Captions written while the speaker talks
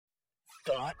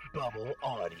Thought Bubble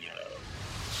Audio.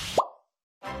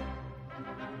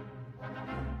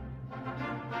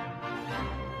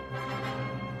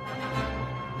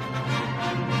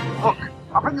 Look,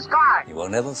 up in the sky! You will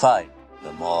never find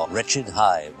the more wretched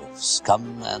hive of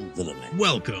scum and villainy.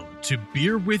 Welcome to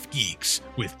Beer with Geeks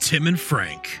with Tim and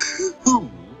Frank. Who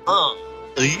are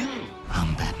you?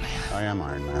 I'm Batman. I am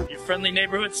Iron Man. Your friendly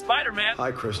neighborhood Spider-Man.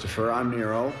 Hi, Christopher. I'm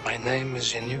Nero. My name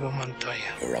is Inigo Montoya.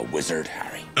 You're a wizard,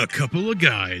 Harry. A couple of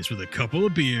guys with a couple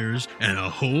of beers and a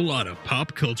whole lot of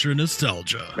pop culture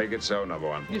nostalgia. Make it so, number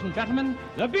one. Ladies and gentlemen,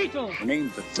 the Beatles.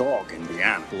 Named the dog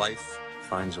Indiana. Life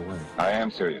finds a way. I am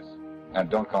serious. And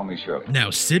don't call me Shirley. Now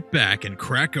sit back and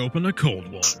crack open a cold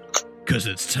one, because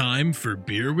it's time for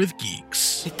Beer with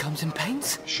Geeks. It comes in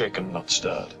paints. Shaken, not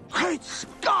stirred. Great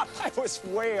Scott! I was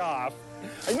way off.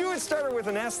 I knew it started with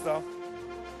an S, though.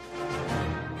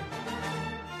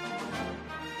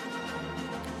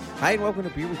 Hi, and welcome to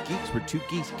Beer with Geeks, where two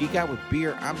geeks geek out with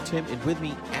beer. I'm Tim, and with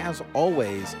me, as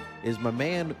always, is my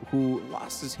man who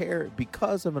lost his hair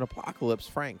because of an apocalypse.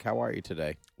 Frank, how are you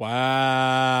today? Wow.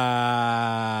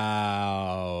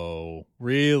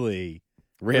 Really?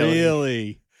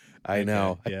 I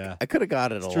know. Yeah. I could have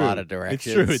got it a true. lot of directions.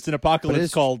 It's true. It's an apocalypse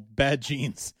it's- called Bad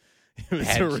Genes. It was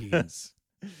Bad a- genes.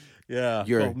 Yeah.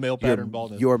 Called male pattern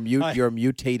baldness. Your Hi.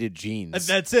 mutated genes.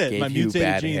 That's it. Gave My you mutated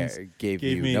bad genes hair. Gave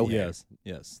gave you me no hair.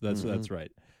 Yes. That's right.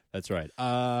 That's right.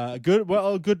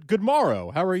 Good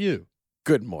morrow. How are you?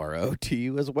 Good morrow to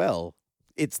you as well.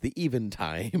 It's the even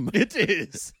time. It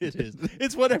is.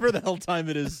 It's whatever the hell time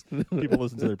it is people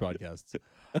listen to their podcasts.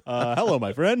 Hello,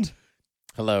 my friend.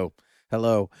 Hello.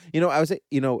 You know, I was,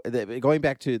 going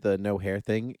back to the no hair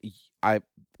thing.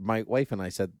 My wife and I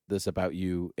said this about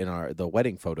you in the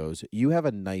wedding photos. You have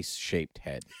a nice shaped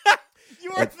head.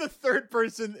 You are the third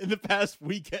person in the past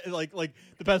week, like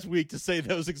the past week, to say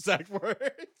those exact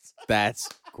words. That's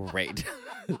great.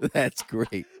 That's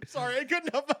great. Sorry, I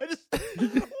couldn't help. What is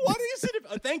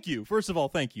it? Thank you. First of all,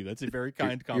 thank you. That's a very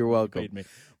kind compliment. You're welcome. You paid me.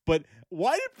 But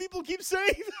why do people keep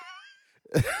saying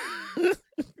that?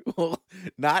 Well,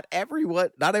 not everyone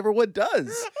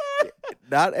does.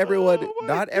 Not everyone. Oh, my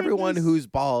not everyone goodness. who's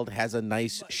bald has a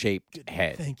nice shaped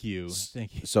head. Thank you.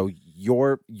 So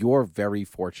you're very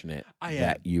fortunate I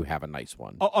that am. you have a nice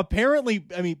one. Apparently,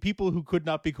 I mean, people who could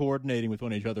not be coordinating with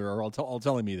one another are all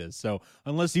telling me this. So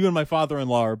unless you and my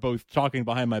father-in-law are both talking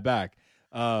behind my back,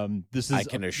 this is. I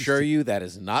can assure you that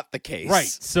is not the case. Right.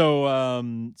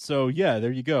 So yeah,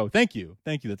 there you go. Thank you.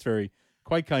 That's very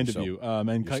quite kind of you,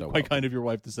 and quite kind of your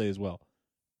wife to say as well.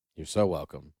 You're so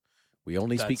welcome. We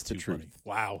only speak That's the too truth. funny.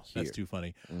 Wow, here. that's too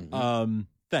funny. Mhm.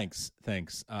 Thanks.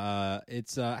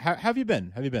 It's how have you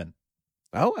been?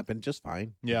 Oh, I've been just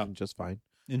fine. Yeah. I've been just fine.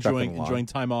 Enjoying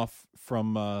time off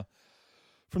from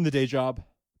the day job.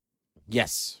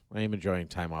 Yes, I am enjoying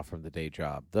time off from the day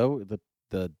job. Though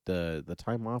the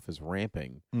time off is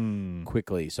ramping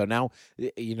quickly. So now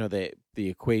the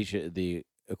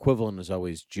equivalent is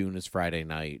always June is Friday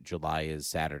night, July is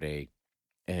Saturday,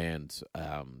 and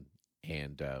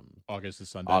August is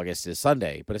Sunday. August is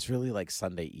Sunday, but it's really like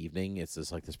Sunday evening. It's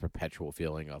just like this perpetual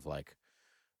feeling of like,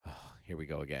 oh, here we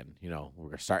go again.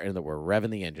 We're revving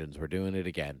the engines. We're doing it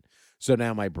again. So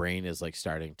now my brain is like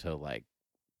starting to like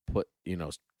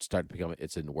start becoming.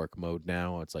 It's in work mode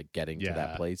now. It's like getting to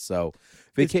that place. So,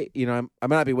 I might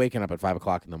not be waking up at 5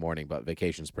 o'clock in the morning, but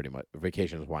vacation's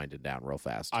winding down real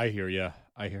fast. I hear you.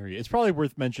 It's probably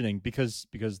worth mentioning because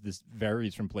this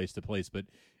varies from place to place, but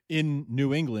in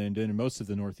New England and in most of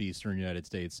the northeastern United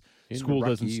States, school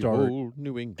doesn't start. Old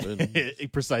New England.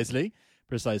 Precisely.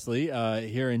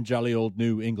 Here in jolly old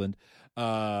New England,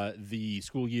 the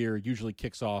school year usually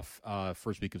kicks off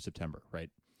first week of September, right?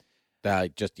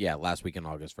 Last week in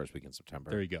August, first week in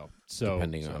September. There you go. So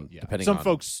depending some on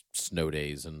folks snow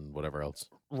days and whatever else.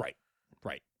 Right.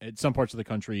 In some parts of the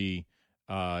country,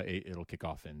 it'll kick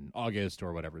off in August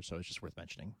or whatever. So it's just worth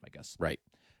mentioning, I guess. Right.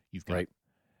 You've got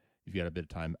a bit of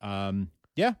time.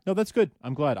 That's good.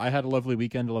 I'm glad. I had a lovely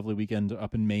weekend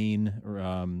up in Maine,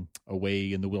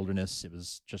 away in the wilderness. It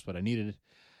was just what I needed. It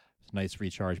was a nice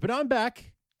recharge. But I'm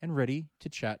back and ready to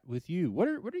chat with you. What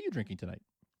are you drinking tonight?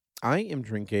 I am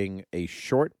drinking a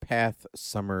Short Path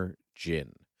Summer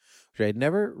Gin, which I had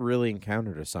never really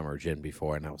encountered a summer gin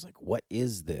before, and I was like, what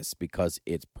is this? Because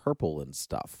it's purple and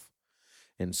stuff.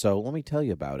 And so let me tell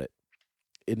you about it.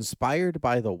 Inspired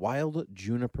by the wild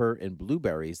juniper and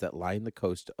blueberries that line the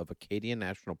coast of Acadia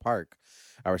National Park,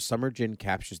 our summer gin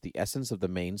captures the essence of the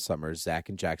Maine summers Zach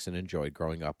and Jackson enjoyed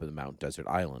growing up in the Mount Desert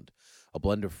Island. A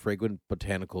blend of fragrant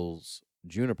botanicals,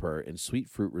 juniper, and sweet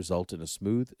fruit result in a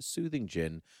smooth, soothing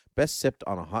gin best sipped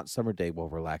on a hot summer day while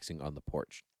relaxing on the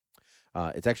porch.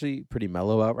 It's actually pretty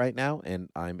mellow out right now, and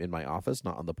I'm in my office,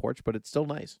 not on the porch, but it's still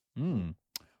nice.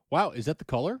 Wow, is that the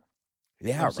color?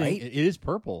 Yeah, right. It is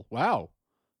purple. Wow.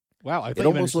 I thought It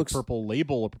almost looks a purple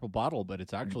label, a purple bottle, but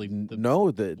it's actually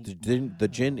the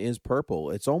gin is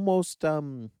purple. It's almost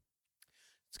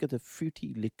it's got the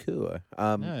fruity liqueur.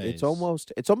 Nice. It's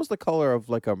almost the color of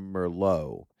like a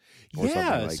Merlot. Or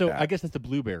something like so that. I guess that's the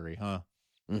blueberry, huh?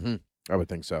 Mm-hmm. I would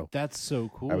think so. That's so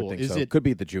cool. I would think is so. It could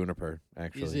be the juniper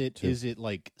actually? Is it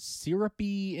like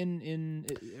syrupy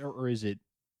or is it?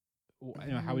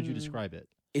 How would you describe it?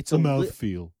 It's a a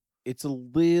mouthfeel. It's a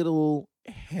little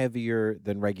heavier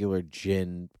than regular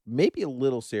gin, maybe a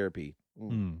little syrupy.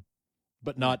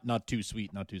 But not too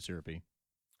sweet, not too syrupy.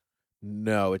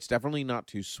 No, it's definitely not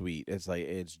too sweet.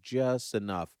 It's just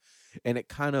enough, and it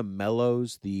kind of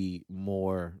mellows the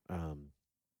more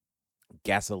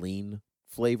gasoline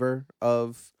flavor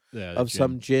of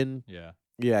some gin. Yeah.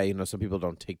 Some people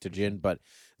don't take to gin, but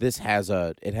this has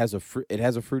a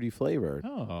fruity flavor.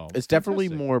 Oh, it's definitely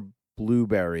more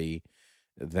blueberry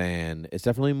than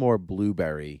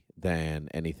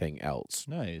anything else.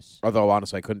 Nice. Although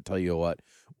honestly, I couldn't tell you what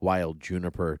wild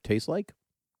juniper tastes like.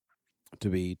 To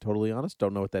be totally honest,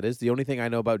 don't know what that is. The only thing I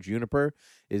know about juniper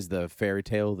is the fairy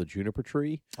tale of the juniper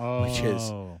tree, which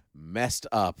is messed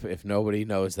up. If nobody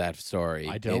knows that story,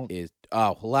 I don't. It is.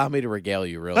 Oh, allow me to regale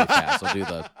you really fast.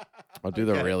 I'll do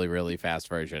the really, really fast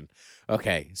version.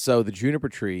 Okay, so the juniper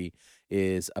tree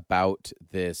is about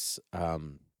this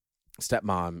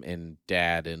stepmom and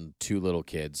dad and two little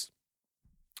kids.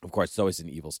 Of course, it's always an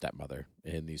evil stepmother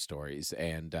in these stories,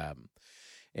 and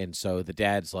so the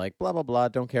dad's like, blah, blah, blah,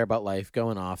 don't care about life,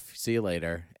 going off, see you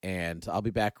later, and I'll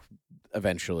be back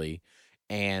eventually.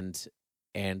 And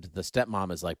the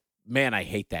stepmom is like, man, I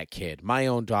hate that kid. My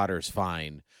own daughter's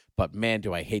fine, but man,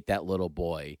 do I hate that little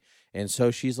boy. And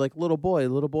so she's like, little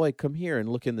boy, come here and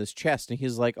look in this chest. And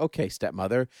he's like, okay,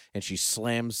 stepmother. And she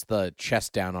slams the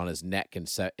chest down on his neck and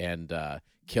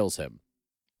kills him.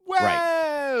 Whoa!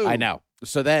 Right. I know.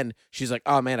 So then she's like,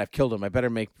 oh, man, I've killed him. I better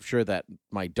make sure that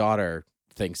my daughter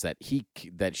thinks that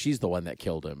she's the one that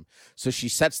killed him. So she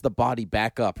sets the body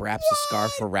back up, wraps a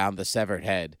scarf around the severed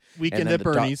head. Weekend at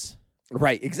Bernie's.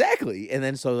 Right, exactly. And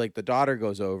then so like the daughter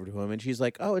goes over to him and she's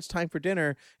like, oh, it's time for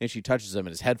dinner. And she touches him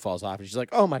and his head falls off. And she's like,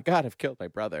 oh my God, I've killed my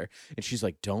brother. And she's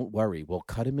like, don't worry. We'll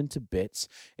cut him into bits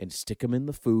and stick him in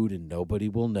the food and nobody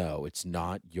will know. It's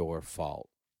not your fault.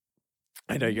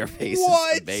 I know your face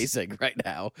is amazing right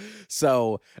now.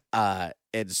 So,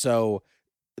 so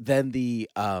then the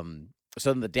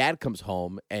dad comes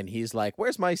home and he's like,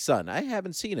 where's my son? I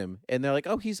haven't seen him. And they're like,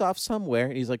 oh, he's off somewhere.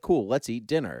 And he's like, cool, let's eat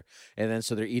dinner. And then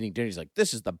so they're eating dinner. He's like,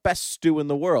 this is the best stew in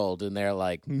the world. And they're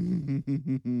like,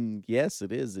 yes,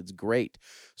 it is. It's great.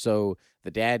 So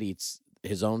the dad eats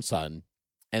his own son.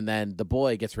 And then the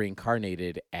boy gets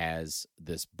reincarnated as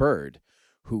this bird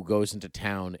who goes into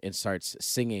town and starts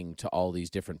singing to all these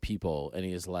different people. And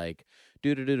he is like,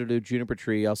 do juniper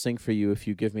tree, I'll sing for you if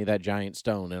you give me that giant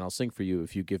stone, and I'll sing for you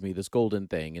if you give me this golden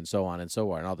thing, and so on and so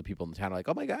on. And all the people in the town are like,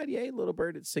 oh my God, yay, little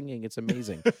bird, it's singing, it's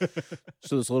amazing.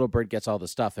 So this little bird gets all the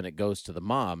stuff, and it goes to the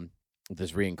mom.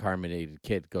 This reincarnated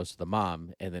kid goes to the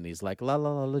mom, and then he's like, la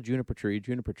la la la, juniper tree,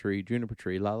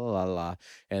 la la la la.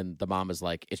 And the mom is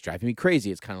like, it's driving me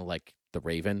crazy. It's kind of like the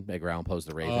Raven, Edgar Allan Poe's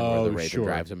The Raven, where the Raven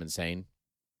drives him insane.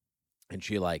 And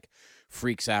she like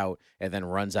freaks out and then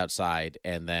runs outside,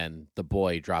 and then the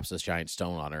boy drops this giant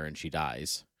stone on her and she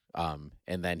dies. And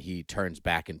then he turns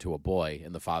back into a boy,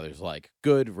 and the father's like,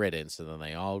 good riddance. And then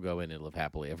they all go in and live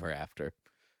happily ever after.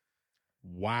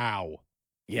 Wow.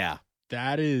 Yeah.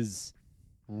 That is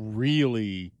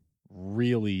really,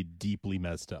 really deeply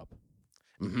messed up.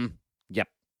 Mm-hmm. Yep,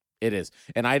 it is.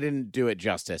 And I didn't do it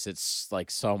justice. It's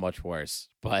like so much worse.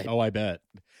 But I bet.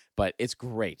 But it's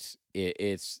great.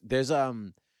 There's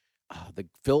the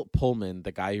Philip Pullman,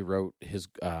 the guy who wrote his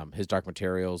Dark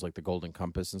Materials, like the Golden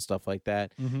Compass and stuff like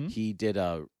that. Mm-hmm. He did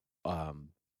a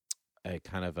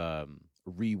kind of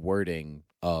rewording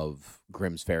of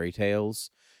Grimm's fairy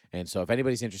tales. And so if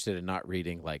anybody's interested in not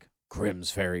reading like Grimm's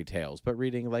fairy tales, but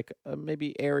reading like a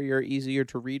maybe airier, easier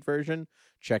to read version,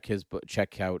 check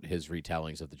out his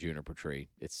retellings of the Juniper Tree.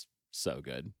 It's so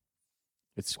good.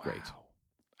 It's great.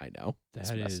 I know. That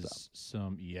is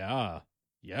some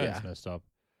it's messed up.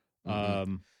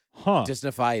 Mm-hmm.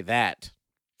 Disneyfy that.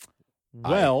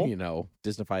 Well,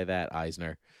 Disneyfy that,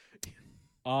 Eisner.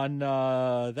 On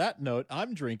that note,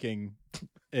 I'm drinking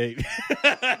a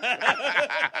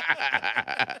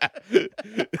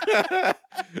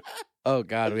Oh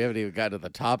God, we haven't even gotten to the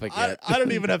topic yet. I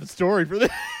don't even have a story for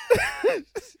this.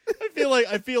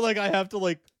 I feel like I have to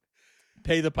like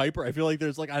pay the piper. I feel like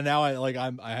there's like now I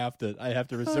have to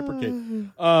reciprocate.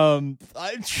 I'm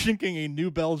drinking a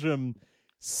New Belgium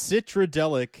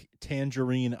Citradelic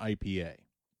Tangerine IPA.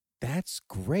 That's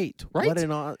great.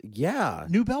 Right? Yeah.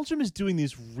 New Belgium is doing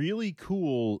these really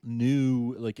cool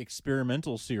new like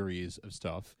experimental series of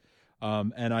stuff.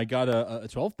 And I got a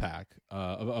 12-pack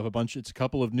of a bunch. It's a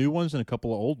couple of new ones and a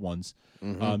couple of old ones.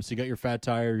 So you got your Fat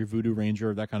Tire, your Voodoo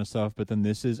Ranger, that kind of stuff. But then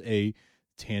this is a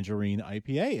Tangerine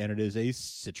IPA, and it is a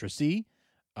citrusy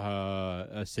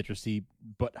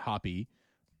but hoppy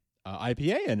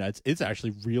IPA, and it's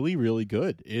actually really, really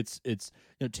good. It's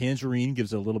tangerine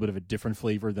gives it a little bit of a different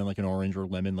flavor than like an orange or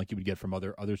lemon, like you would get from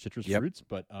other citrus fruits.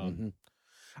 But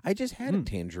I just had a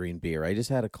tangerine beer. I just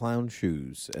had a Clown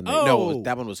Shoes, and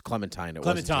that one was Clementine. It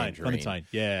wasn't tangerine. Clementine,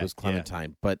 yeah, it was Clementine.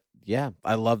 Yeah. But yeah,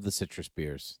 I love the citrus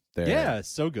beers. So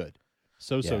good,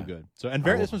 so good. So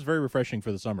this one's very refreshing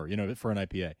for the summer. For an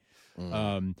IPA.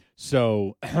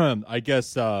 So I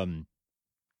guess.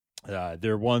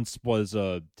 There once was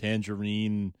a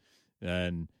tangerine,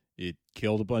 and it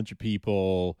killed a bunch of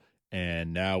people,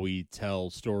 and now we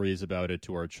tell stories about it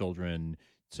to our children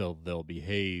till they'll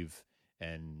behave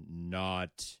and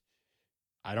not.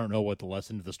 I don't know what the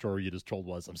lesson of the story you just told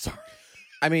was. I'm sorry.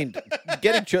 I mean,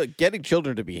 getting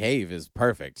children to behave is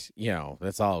perfect.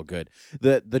 That's all good.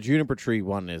 The juniper tree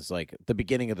one is like the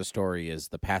beginning of the story is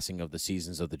the passing of the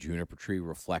seasons of the juniper tree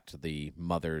reflect the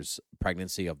mother's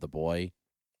pregnancy of the boy.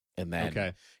 And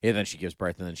then, then she gives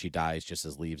birth, and then she dies just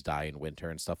as leaves die in winter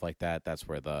and stuff like that. That's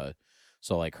where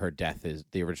her death is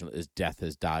the original is death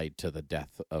has died to the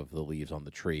death of the leaves on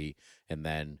the tree, and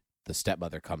then the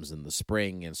stepmother comes in the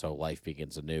spring, and so life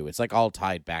begins anew. It's like all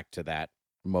tied back to that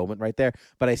moment right there.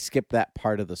 But I skipped that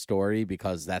part of the story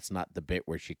because that's not the bit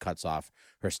where she cuts off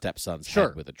her stepson's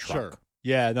head with a truck. Sure.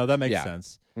 Yeah, no, that makes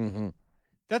sense. Mm-hmm.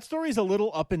 That story's a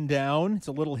little up and down. It's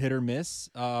a little hit or miss.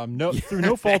 Through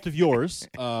no fault of yours,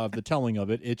 the telling of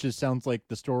it. It just sounds like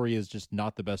the story is just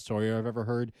not the best story I've ever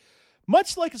heard.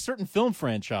 Much like a certain film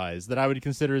franchise that I would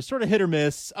consider as sort of hit or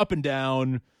miss, up and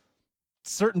down.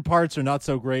 Certain parts are not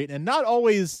so great, and not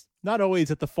always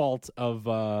at the fault of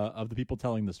the people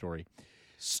telling the story.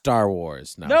 Star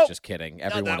Wars. No, nope. Just kidding.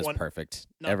 Everyone is perfect.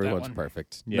 Everyone's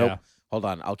perfect. Yeah. Nope. Hold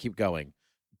on. I'll keep going.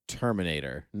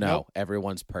 Terminator. No, nope.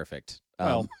 Everyone's perfect.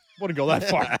 Well, wouldn't go that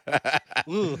far.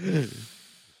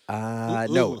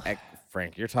 No,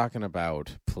 Frank, you're talking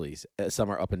about, please,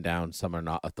 some are up and down, some are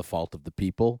not at the fault of the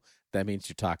people. That means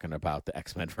you're talking about the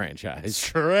X-Men franchise.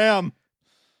 Sure am.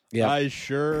 Yeah, I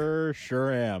sure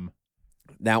am.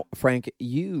 Now, Frank,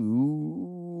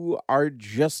 you are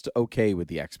just okay with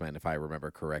the X-Men, if I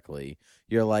remember correctly.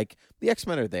 You're like, the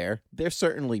X-Men are there. They're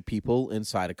certainly people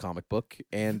inside a comic book,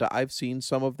 and I've seen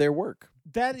some of their work.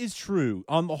 That is true.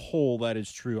 On the whole, that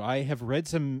is true. I have read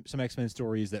some X-Men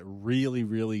stories that really,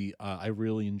 really, I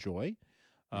really enjoy.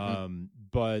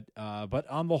 But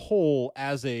on the whole,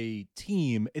 as a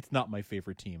team, it's not my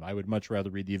favorite team. I would much rather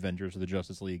read the Avengers or the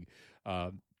Justice League,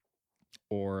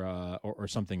 or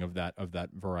something of that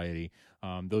variety.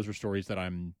 Those are stories that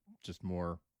I'm just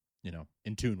more,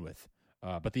 in tune with.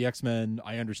 But the X-Men,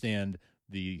 I understand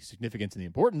the significance and the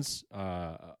importance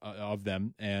of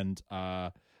them, and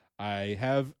I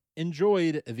have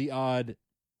enjoyed the odd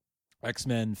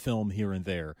X-Men film here and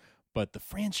there. But the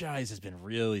franchise has been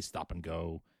really stop and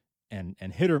go, and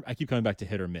I keep coming back to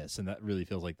hit or miss, and that really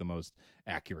feels like the most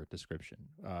accurate description.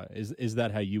 Is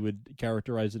that how you would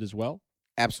characterize it as well?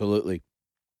 Absolutely.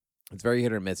 It's very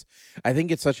hit or miss. I think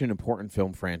it's such an important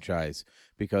film franchise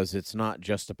because it's not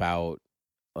just about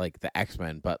like the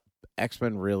X-Men, but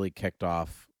X-Men really kicked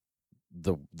off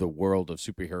the world of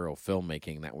superhero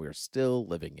filmmaking that we're still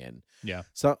living in. Yeah.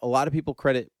 So a lot of people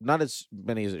credit, not as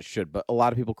many as it should, but a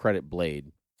lot of people credit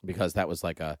Blade because that was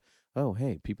like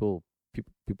people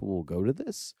will go to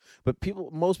this, but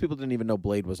most people didn't even know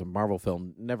Blade was a Marvel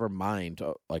film. Never mind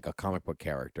like a comic book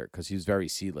character, because he was very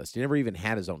C-list. He never even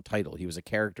had his own title. He was a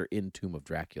character in Tomb of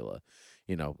Dracula,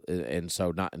 and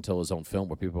so not until his own film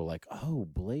where people were like, "Oh,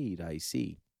 Blade, I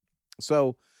see."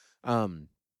 So, and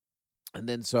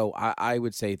then I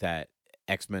would say that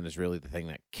X-Men is really the thing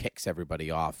that kicks everybody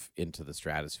off into the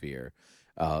stratosphere,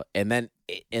 and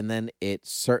then it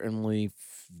certainly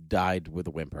died with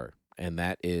a whimper, and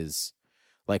that is.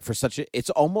 Like it's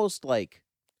almost like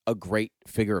a great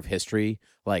figure of history.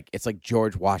 Like it's like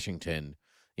George Washington,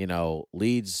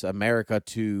 leads America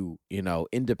to,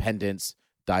 independence,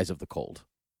 dies of the cold.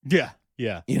 Yeah.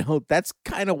 That's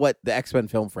kind of what the X-Men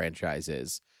film franchise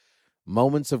is.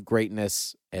 Moments of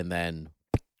greatness and then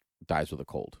dies with a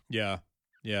cold. Yeah.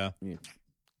 Yeah.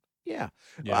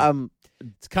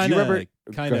 It's kind of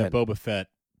Boba Fett,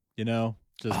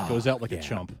 just goes out like a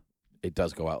chump. It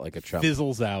does go out like a chump.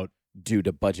 Fizzles out. Due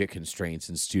to budget constraints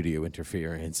and studio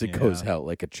interference, it goes out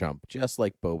like a chump, just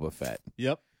like Boba Fett.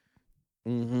 Yep.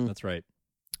 Mm-hmm. That's right.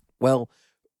 Well,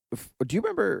 do you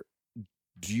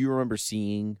remember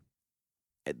seeing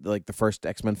like the first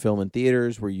X-Men film in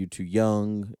theaters? Were you too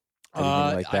young?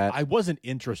 Anything like that? I wasn't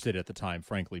interested at the time,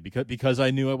 frankly, because I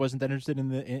knew I wasn't that interested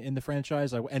in the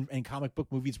franchise. And comic book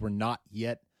movies were not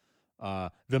yet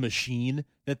the machine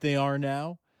that they are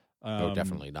now. Oh,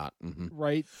 definitely not. Mm-hmm.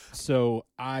 Right. So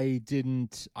I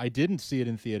didn't see it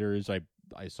in theaters.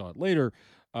 I saw it later.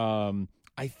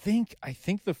 I think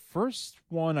the first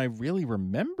one I really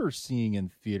remember seeing in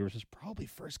theaters was probably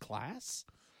First Class.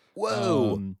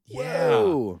 Whoa. Yeah.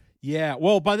 Whoa. Yeah.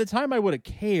 Well, by the time I would have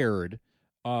cared,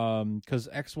 because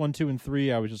X1, 2, and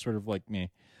 3, I was just sort of like meh,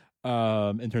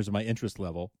 in terms of my interest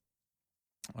level.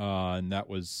 And that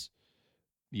was,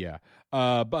 yeah.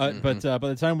 But by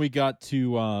the time we got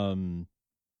to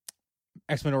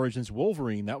X-Men Origins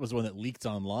Wolverine, that was the one that leaked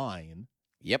online.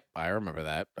 Yep, I remember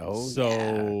that. Oh,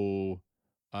 so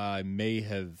I may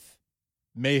have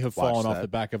fallen off the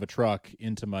back of a truck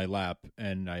into my lap,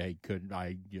 and I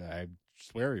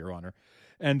swear, Your Honor.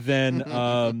 And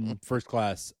then First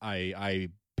Class, I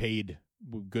paid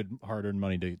good hard-earned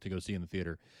money to go see in the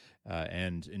theater,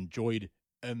 and enjoyed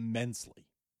immensely.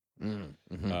 And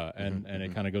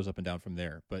it kind of goes up and down from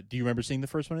there. But do you remember seeing the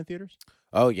first one in theaters?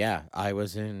 Oh yeah, I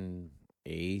was in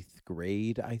 8th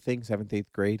grade, I think 7th,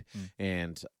 8th grade,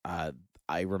 and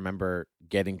I remember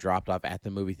getting dropped off at the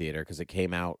movie theater because it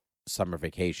came out summer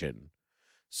vacation.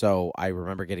 So I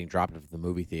remember getting dropped off at the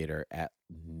movie theater at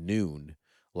noon,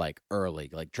 like early,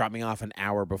 like drop me off an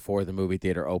hour before the movie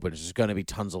theater opens. There's going to be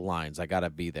tons of lines. I got to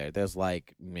be there. There's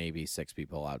like maybe 6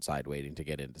 people outside waiting to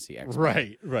get in to see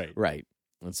X-Men. Right.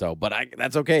 And so, but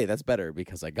that's okay. That's better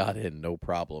because I got in no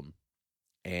problem.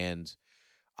 And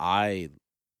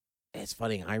it's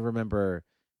funny. I remember,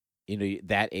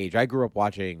 that age. I grew up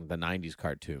watching the 90s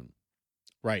cartoon.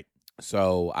 Right.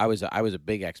 So I was a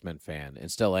big X-Men fan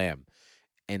and still am.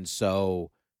 And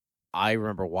so I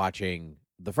remember watching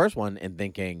the first one and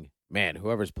thinking, man,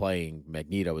 whoever's playing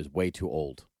Magneto is way too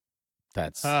old.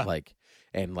 That's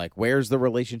where's the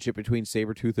relationship between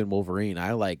Sabretooth and Wolverine?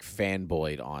 I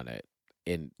fanboyed on it.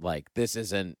 And this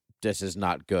is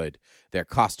not good. Their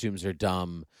costumes are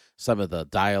dumb. Some of the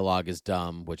dialogue is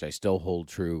dumb, which I still hold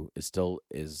true.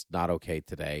 Is not okay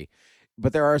today.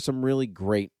 But there are some really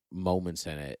great moments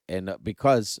in it. And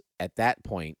because at that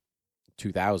point,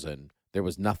 2000, there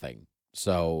was nothing.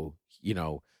 So,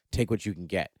 take what you can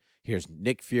get. Here's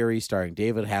Nick Fury starring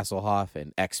David Hasselhoff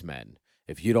and X-Men.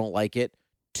 If you don't like it,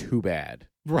 too bad.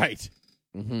 Right.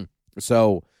 Mm-hmm.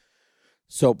 So,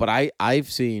 but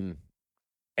I've seen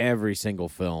every single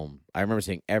film. I remember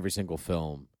seeing every single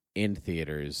film in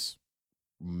theaters,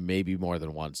 maybe more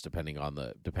than once, depending on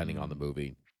the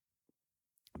movie.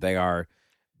 They are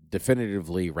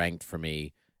definitively ranked for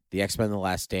me. The X-Men: The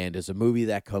Last Stand is a movie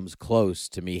that comes close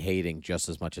to me hating just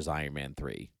as much as Iron Man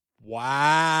 3. Wow.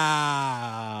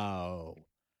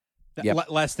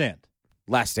 Last Stand.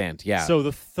 Last Stand, yeah. So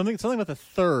something about the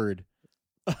third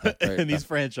in these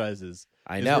franchises.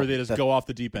 I know. Where they just go off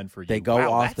the deep end for you. They go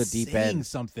off the deep end. Saying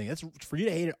something. That's for you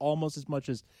to hate it almost as much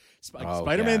as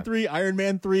Spider-Man 3, Iron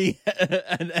Man 3,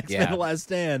 and X-Men: The Last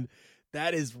Stand.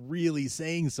 That is really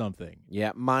saying something.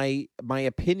 Yeah, my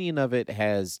opinion of it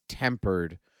has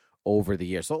tempered over the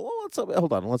years. So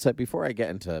hold on. Before I get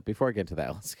into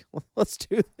that, let's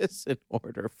do this in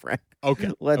order, Frank. Okay.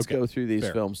 Let's go through these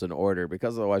films in order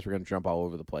because otherwise we're going to jump all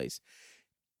over the place.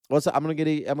 I'm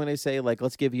gonna say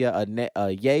let's give you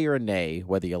a yay or a nay,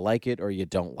 whether you like it or you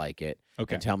don't like it.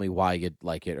 Okay. And tell me why you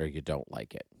like it or you don't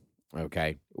like it.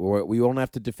 Okay. We won't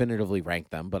have to definitively rank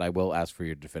them, but I will ask for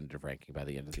your definitive ranking by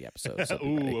the end of the episode. So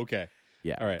ooh, okay.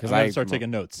 Yeah. All right. I'm gonna start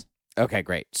taking notes. Okay,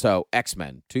 great. So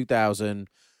X-Men 2000,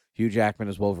 Hugh Jackman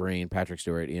as Wolverine, Patrick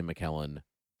Stewart, Ian McKellen.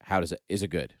 Is it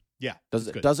good? Yeah.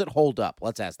 Does it hold up?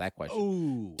 Let's ask that question.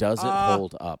 Ooh. Does it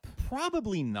hold up?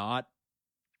 Probably not.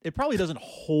 It probably doesn't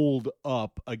hold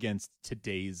up against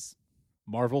today's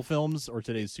Marvel films or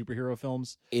today's superhero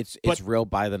films. It's real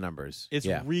by the numbers. It's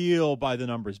real by the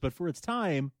numbers, but for its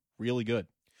time, really good.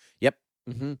 Yep.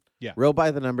 Mm-hmm. Yeah. Real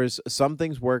by the numbers. Some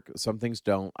things work, some things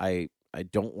don't. I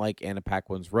don't like Anna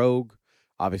Paquin's Rogue.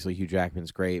 Obviously, Hugh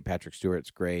Jackman's great. Patrick Stewart's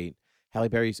great. Halle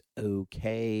Berry's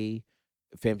okay.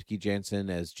 Famke Janssen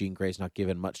as Jean Grey's not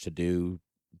given much to do.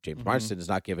 James Marsden is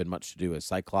not given much to do as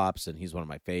Cyclops, and he's one of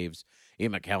my faves.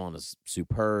 Ian McKellen is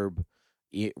superb.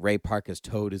 Ray Park as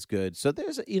Toad is good. So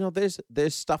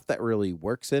there's stuff that really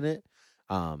works in it.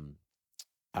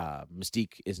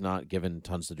 Mystique is not given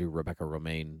tons to do. Rebecca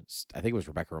Romaine, I think it was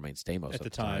Rebecca Romaine Stamos at the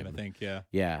time. I think, yeah,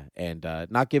 yeah, and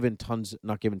not given tons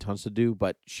to do,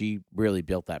 but she really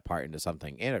built that part into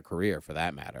something, and a career for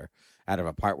that matter. Out of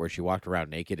a part where she walked around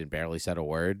naked and barely said a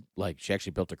word, like she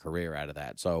actually built a career out of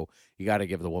that. So you got to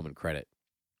give the woman credit.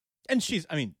 And she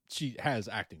has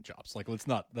acting chops. Like let's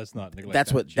not neglect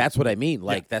That's what I mean.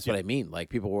 Like yeah, what I mean. Like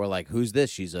people were like, "Who's this?"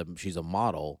 She's a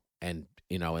model, and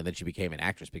and then she became an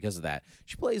actress because of that.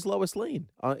 She plays Lois Lane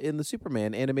in the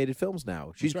Superman animated films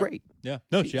now. She's great. Yeah,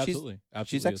 no, she absolutely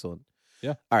she's excellent.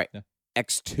 Yeah. All right. Yeah.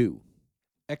 X2.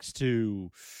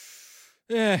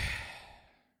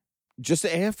 Just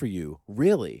an A for you,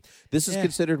 really. This is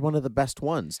considered one of the best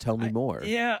ones. Tell me more.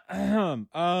 Yeah.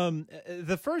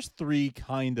 The first three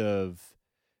kind of.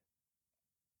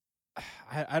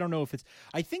 I don't know if it's.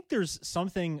 I think there's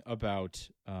something about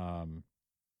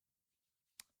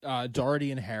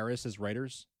Doherty and Harris as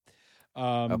writers.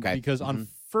 Okay. Because on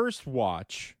first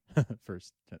watch,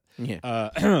 first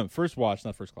watch,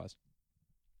 not first class.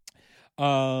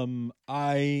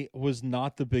 I was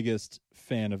not the biggest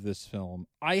fan of this film.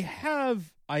 I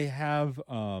have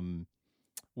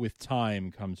with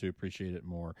time come to appreciate it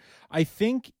more. I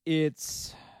think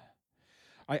it's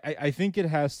I think it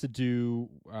has to do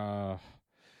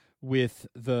with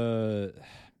the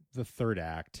third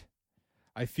act.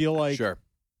 I feel like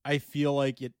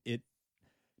it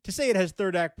to say it has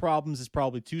third act problems is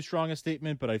probably too strong a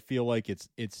statement, but I feel like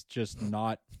it's just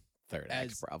not third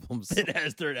act problems. It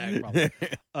has third act problems.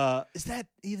 Is that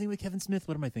anything with Kevin Smith?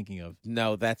 What am I thinking of?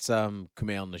 No, that's Kumail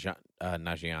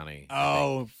Nanjiani.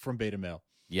 Oh, from Beta Male.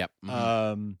 Yep.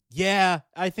 Yeah,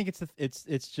 I think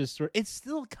it's just it's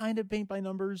still kind of paint by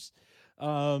numbers.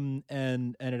 And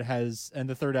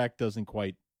the third act doesn't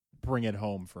quite bring it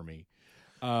home for me.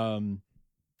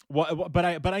 But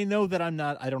I know that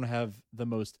I don't have the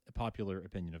most popular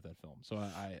opinion of that film. So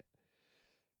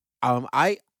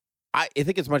I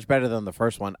think it's much better than the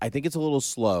first one. I think it's a little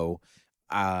slow.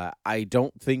 I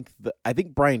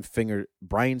think Bryan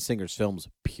Singer's films,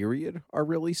 period, are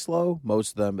really slow.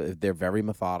 Most of them, they're very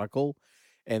methodical,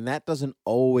 and that doesn't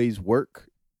always work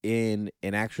in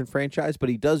an action franchise. But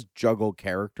he does juggle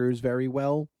characters very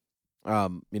well.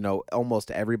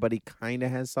 Almost everybody kind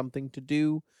of has something to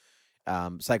do.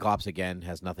 Cyclops again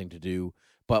has nothing to do.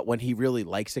 But when he really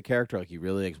likes a character, like he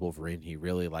really likes Wolverine, he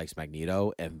really likes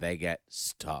Magneto, and they get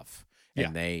stuff.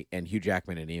 And and Hugh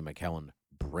Jackman and Ian McKellen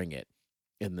bring it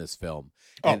in this film.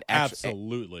 And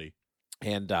absolutely.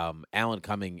 And Alan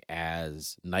Cumming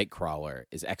as Nightcrawler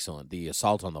is excellent. The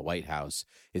assault on the White House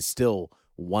is still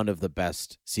one of the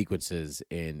best sequences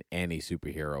in any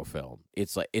superhero film.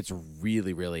 It's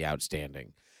really, really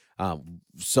outstanding.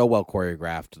 So well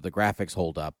choreographed. The graphics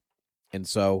hold up. And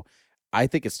so I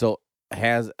think it still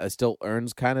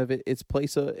earns kind of its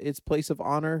place of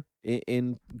honor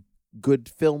in good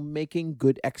filmmaking,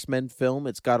 good X-Men film.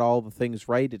 It's got all the things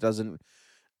right. It doesn't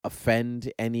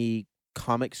offend any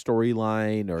comic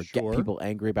storyline or get people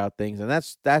angry about things, and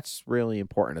that's really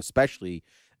important, especially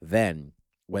then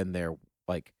when they're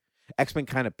like X-Men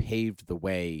kind of paved the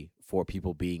way for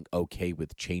people being okay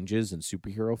with changes in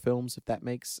superhero films, if that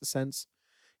makes sense.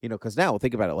 Because now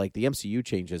think about it, like the MCU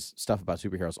changes stuff about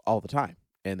superheroes all the time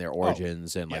and their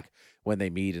origins like when they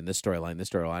meet in this storyline,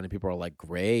 and people are like,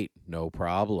 great, no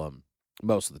problem.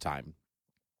 Most of the time.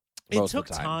 It took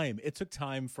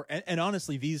time for, and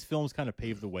honestly, these films kind of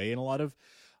paved the way in a lot of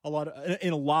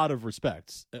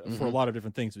respects for a lot of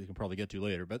different things that we can probably get to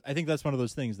later. But I think that's one of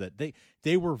those things that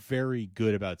they were very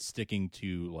good about sticking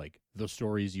to, like the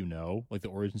stories, like the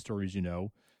origin stories,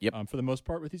 for the most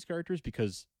part with these characters,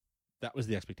 because that was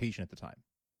the expectation at the time.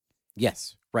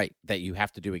 Yes, right. That you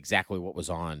have to do exactly what was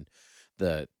on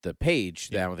the page,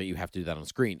 now that you have to do that on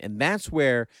screen. And that's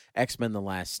where X-Men The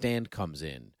Last Stand comes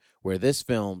in, where this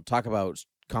film, talk about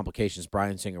complications,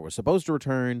 Bryan Singer was supposed to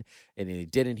return, and he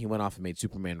didn't. He went off and made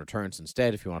Superman Returns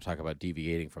instead, if you want to talk about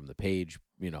deviating from the page,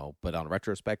 but on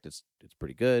retrospect, it's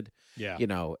pretty good. Yeah.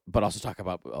 But also talk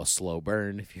about a slow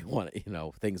burn, if you want,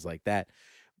 things like that.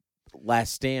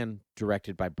 Last Stand,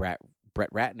 directed by Brett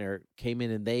Ratner, came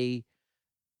in and they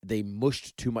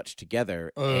mushed too much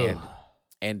together.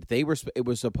 And it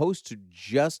was supposed to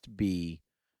just be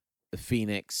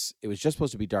Phoenix. It was just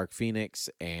supposed to be Dark Phoenix,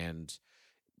 and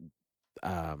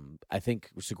I think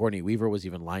Sigourney Weaver was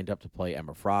even lined up to play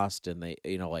Emma Frost, and they,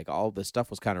 all this stuff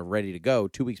was kind of ready to go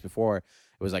 2 weeks before. It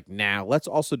was like, now let's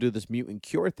also do this mutant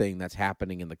cure thing that's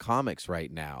happening in the comics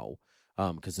right now,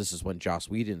 because this is when Joss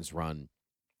Whedon's run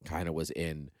kind of was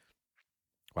in.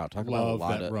 Wow, talk about a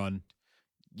lot of run.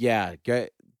 Yeah,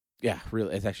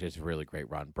 really, it's a really great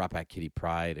run. Brought back Kitty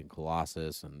Pryde and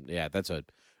Colossus, and that's a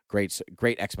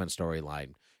great X-Men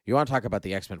storyline. You want to talk about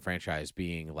the X-Men franchise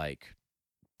being like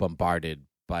bombarded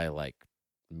by like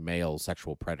male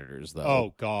sexual predators, though.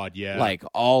 Oh God, yeah. Like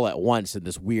all at once in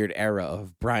this weird era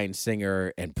of Bryan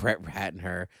Singer and Brett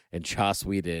Ratner and Joss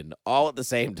Whedon all at the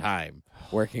same time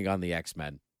working on the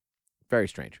X-Men. Very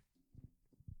strange.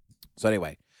 So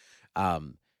anyway,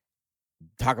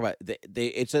 talk about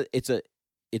it's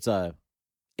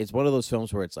one of those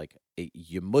films where it's like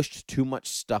you mushed too much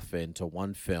stuff into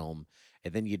one film,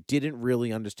 and then you didn't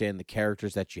really understand the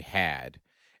characters that you had,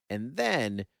 and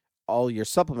then all your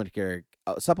supplementary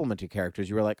characters,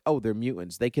 you were like, oh, they're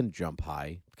mutants, they can jump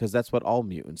high because that's what all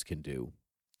mutants can do.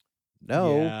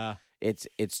 No, Yeah.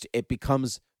 it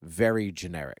becomes very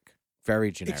generic,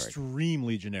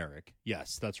 Extremely generic.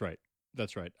 Yes, that's right.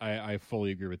 I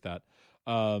fully agree with that.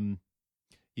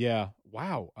 Yeah.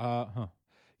 Wow.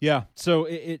 Yeah. So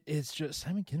it's just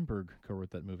Simon Kinberg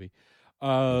co-wrote that movie.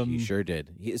 He sure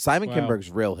did. Simon Kinberg's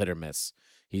real hit or miss.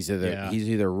 He's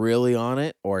either really on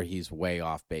it or he's way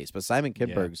off base. But Simon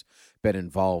Kinberg's been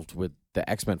involved with the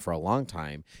X-Men for a long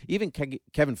time. Even Kevin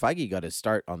Feige got his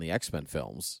start on the X-Men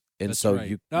films. And That's so right.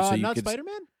 you not could,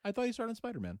 Spider-Man? I thought he started on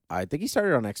Spider-Man. I think he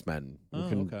started on X-Men.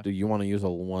 Okay. Do you want to use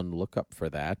one lookup for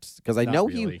that? Because I know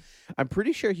really. I'm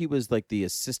pretty sure he was like the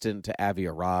assistant to Avi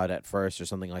Arad at first or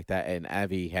something like that, and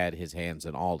Avi had his hands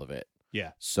in all of it.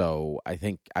 Yeah. So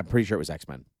I'm pretty sure it was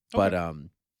X-Men.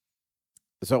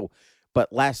 Okay.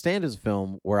 But Last Stand is a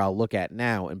film where I'll look at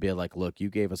now and be like, look, you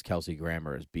gave us Kelsey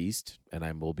Grammer as Beast, and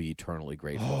I will be eternally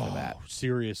grateful for that.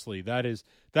 Seriously, that is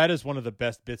one of the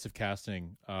best bits of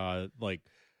casting. I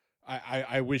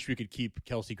wish we could keep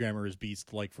Kelsey Grammer as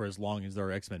Beast like for as long as there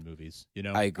are X-Men movies. You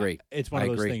know, I agree. It's one of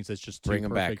those things that's just too Bring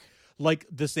him perfect. back. Like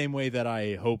the same way that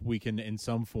I hope we can, in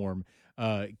some form,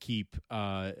 keep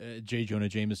J. Jonah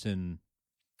Jameson.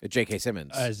 J.K.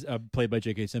 Simmons. As played by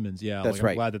J.K. Simmons, yeah. That's I'm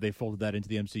right. glad that they folded that into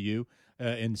the MCU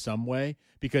in some way,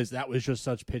 because that was just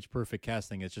such pitch perfect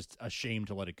casting. It's just a shame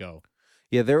to let it go.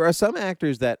 Yeah, there are some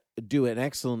actors that do an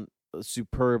excellent,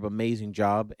 superb, amazing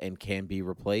job and can be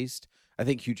replaced. I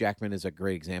think Hugh Jackman is a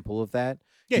great example of that.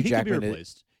 Yeah, Hugh he Jackman could be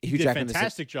replaced. He Hugh did a Jackman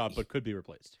fantastic job, but could be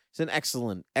replaced. He's an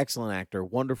excellent actor,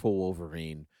 wonderful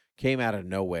Wolverine. Came out of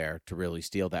nowhere to really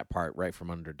steal that part right from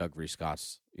under Doug Reese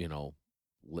Scott's,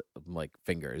 like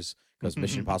fingers, because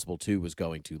Mission Impossible 2 was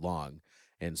going too long.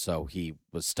 And so he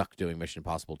was stuck doing Mission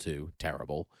Impossible 2,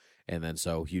 terrible. And then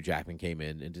so Hugh Jackman came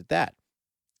in and did that.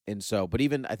 And so, but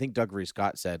even I think Doug Reese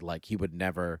Scott said like he would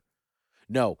never.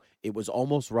 No, it was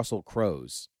almost Russell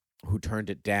Crowe's who turned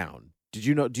it down. Did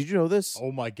you know this?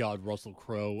 Oh my God, Russell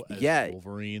Crowe as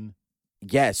Wolverine.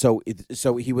 Yeah, so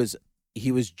he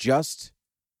was just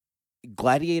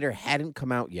Gladiator hadn't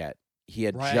come out yet. He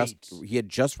had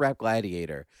just wrapped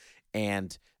Gladiator,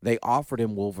 and they offered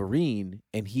him Wolverine,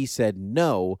 and he said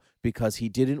no because he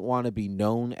didn't want to be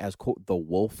known as quote the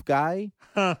wolf guy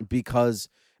because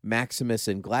Maximus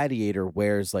in Gladiator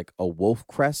wears like a wolf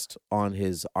crest on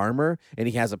his armor, and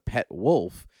he has a pet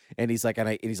wolf. And he's like, and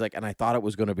I thought it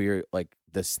was going to be like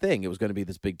this thing. It was going to be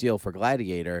this big deal for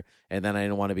Gladiator, and then I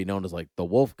didn't want to be known as like the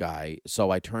wolf guy,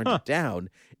 so I turned it down.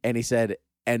 And he said,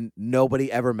 and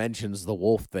nobody ever mentions the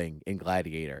wolf thing in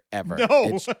Gladiator ever.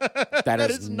 No, that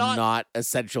is not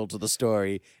essential to the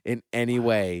story in any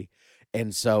way.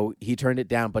 And so he turned it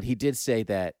down, but he did say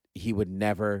that he would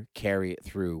never carry it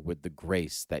through with the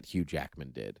grace that Hugh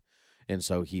Jackman did. And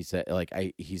so he said,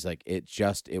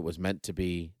 it was meant to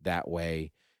be that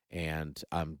way. And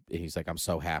he's like, I'm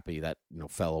so happy that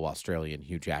fellow Australian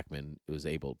Hugh Jackman was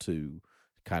able to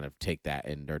kind of take that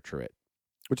and nurture it,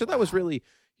 which I thought was really.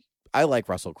 I like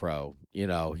Russell Crowe.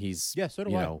 He's so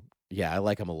do I. Yeah, I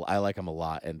like him. I like him a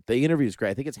lot, and the interview is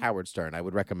great. I think it's Howard Stern. I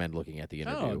would recommend looking at the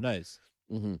interview. Oh, nice.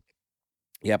 Mm-hmm.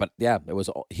 Yeah, but it was.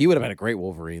 He would have been a great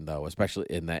Wolverine, though, especially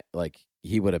in that. Like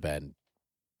he would have been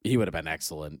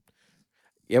excellent.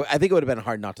 Yeah, I think it would have been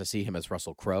hard not to see him as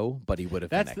Russell Crowe, but he would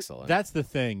have been excellent. That's the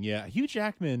thing. Yeah, Hugh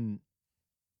Jackman.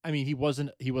 I mean, he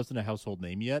wasn't a household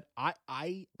name yet.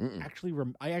 I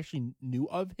actually knew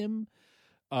of him,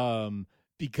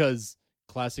 because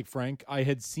Classic Frank I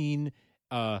had seen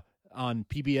on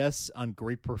PBS on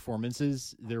Great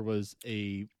Performances. There was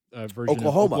a version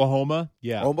of Oklahoma.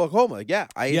 Yeah. Oklahoma. Yeah.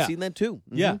 I had seen that too.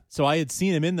 Mm-hmm. Yeah. So I had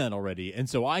seen him in that already. And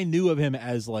so I knew of him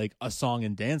as like a song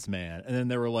and dance man. And then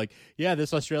they were like, yeah,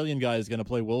 this Australian guy is going to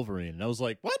play Wolverine. And I was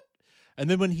like, what? And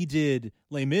then when he did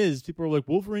Les Mis, people were like,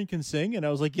 Wolverine can sing? And I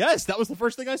was like, yes, that was the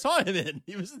first thing I saw him in.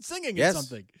 He was singing in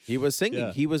something. He was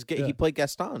singing. Yeah. He played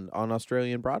Gaston on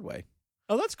Australian Broadway.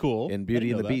 Oh, that's cool. In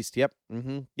Beauty and the Beast. Yep.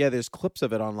 Mm-hmm. Yeah, there's clips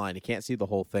of it online. You can't see the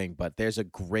whole thing, but there's a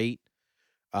great.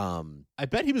 I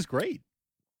bet he was great.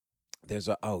 There's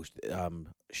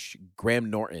Graham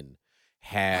Norton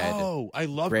had. Oh, I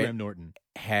love Graham Norton.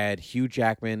 Had Hugh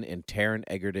Jackman and Taron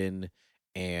Egerton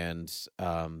and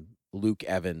Luke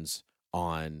Evans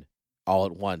on all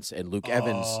at once, and Luke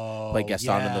Evans played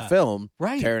Gaston in the film.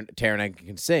 Right. Taron Egerton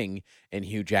can sing, and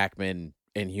Hugh Jackman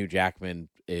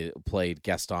played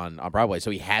Gaston on Broadway. So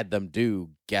he had them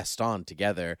do Gaston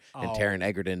together, and Taron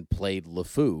Egerton played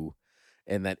LeFou.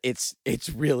 And that it's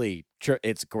really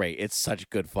it's great. It's such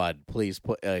good fun. Please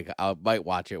I might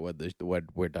watch it when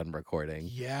we're done recording.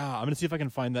 Yeah, I'm gonna see if I can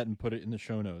find that and put it in the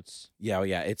show notes. Yeah,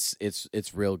 it's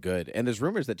real good. And there's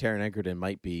rumors that Taron Egerton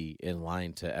might be in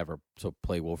line to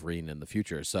play Wolverine in the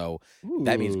future. So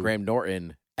that means Graham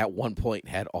Norton at one point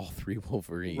had all three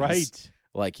Wolverines. Right.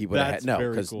 Like he would have had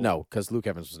because Luke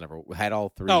Evans was never had all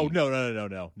three. Oh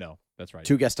no. That's right.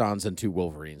 2 Gastons and 2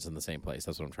 Wolverines in the same place.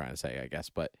 That's what I'm trying to say, I guess.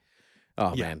 But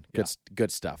man,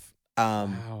 good stuff.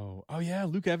 Wow. Oh yeah,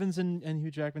 Luke Evans and Hugh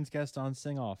Jackman's Gaston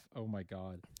sing off. Oh my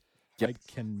god. Yep. I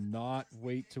cannot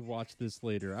wait to watch this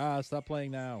later. Stop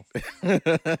playing now.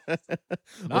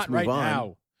 Not right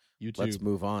now. YouTube. Let's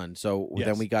move on. So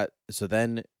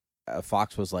then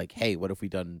Fox was like, "Hey, what if we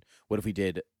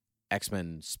did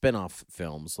X-Men spin-off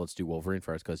films? Let's do Wolverine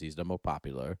first because he's the most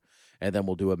popular, and then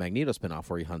we'll do a Magneto spin-off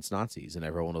where he hunts Nazis." And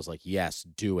everyone was like, "Yes,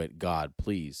 do it, God,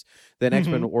 please." Then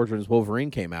X-Men Origins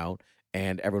Wolverine came out,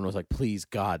 and everyone was like, "Please,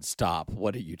 God, stop!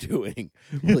 What are you doing?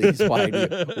 Please, why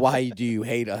do you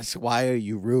hate us? Why are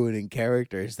you ruining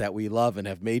characters that we love and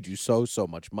have made you so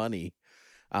much money?"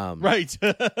 Right.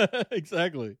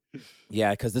 Exactly.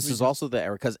 Yeah, because this is also the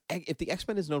era. Because if the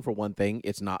X-Men is known for one thing,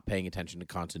 it's not paying attention to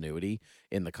continuity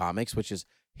in the comics, which is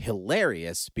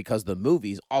hilarious because the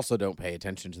movies also don't pay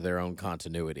attention to their own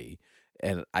continuity.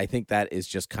 And I think that is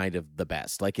just kind of the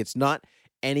best. Like, it's not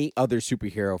any other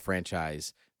superhero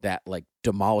franchise that like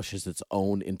demolishes its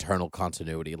own internal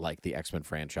continuity like the X-Men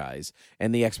franchise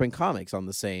and the X-Men comics on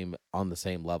the same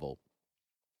level.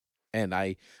 And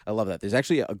I love that. There's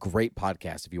actually a great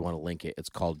podcast if you want to link it. It's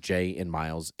called Jay and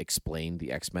Miles Explain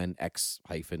the X-Men,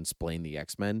 X-Explain the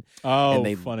X-Men. Oh, and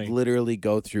they funny. literally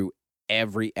go through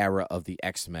every era of the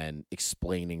X-Men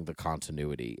explaining the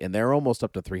continuity. And they're almost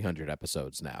up to 300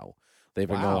 episodes now. They've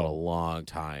been going a long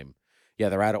time. Yeah,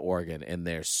 they're out of Oregon, and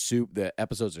the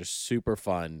episodes are super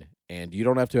fun, and you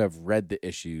don't have to have read the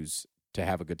issues to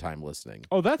have a good time listening.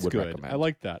 Oh, that's good. Recommend. I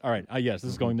like that. All right. Yes,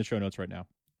 this is going in the show notes right now.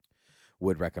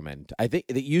 Would recommend. I think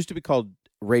it used to be called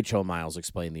Rachel Miles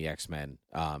Explain the X-Men,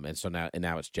 and so now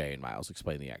it's Jay and Miles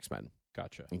Explain the X-Men.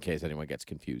 Gotcha. In case anyone gets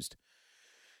confused.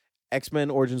 X-Men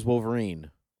Origins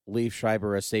Wolverine. Liev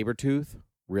Schreiber as Sabretooth,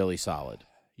 really solid.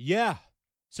 Yeah,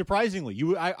 surprisingly,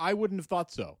 I wouldn't have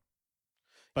thought so,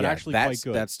 but actually quite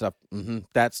good. That stuff.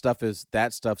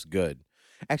 That stuff's good.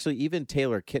 Actually, even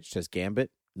Taylor Kitsch as Gambit,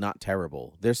 not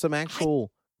terrible. There's some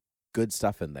actual good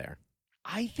stuff in there.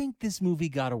 I think this movie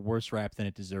got a worse rap than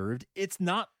it deserved. It's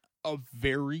not a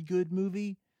very good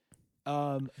movie,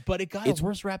 but it got a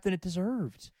worse rap than it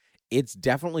deserved. It's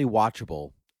definitely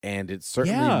watchable, and it's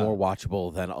certainly more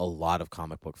watchable than a lot of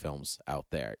comic book films out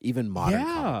there. Even modern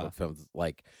comic book films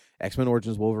like X-Men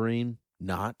Origins Wolverine,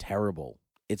 not terrible.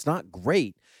 It's not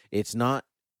great. It's not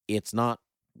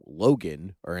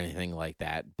Logan or anything like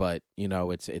that, but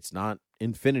it's not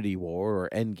Infinity War or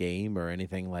Endgame or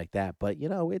anything like that. But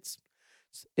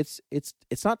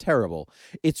it's not terrible.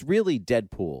 It's really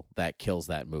Deadpool that kills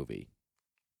that movie.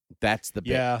 That's the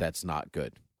bit that's not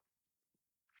good.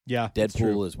 Yeah,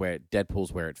 Deadpool's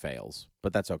where it fails,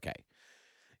 but that's okay.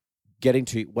 Getting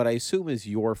to what I assume is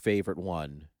your favorite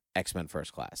one, X-Men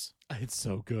First Class. It's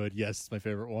so good. Yes, it's my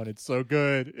favorite one. It's so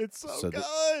good. It's so good.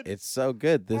 It's so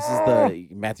good. This is the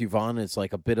Matthew Vaughn. It's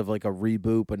like a bit of like a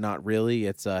reboot, but not really.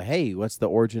 It's hey, what's the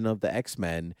origin of the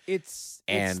X-Men? It's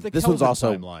and the this Kelvin one's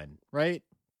also timeline, right?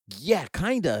 Yeah,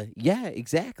 kinda. Yeah,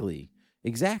 exactly.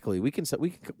 We can.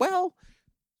 Well,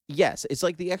 yes, it's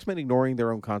like the X-Men ignoring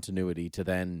their own continuity to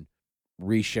then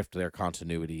reshift their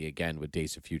continuity again with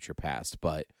Days of Future Past,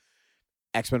 but.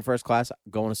 X-Men First Class,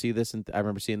 going to see this, and I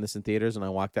remember seeing this in theaters, and I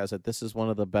walked out and said, this is one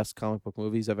of the best comic book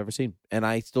movies I've ever seen. And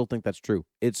I still think that's true.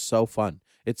 It's so fun.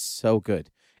 It's so good.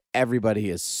 Everybody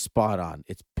is spot on.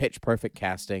 It's pitch perfect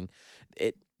casting.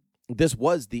 This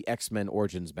was the X-Men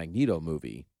Origins Magneto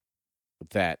movie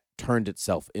that turned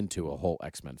itself into a whole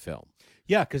X-Men film.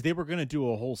 Yeah, because they were going to do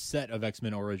a whole set of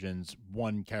X-Men Origins,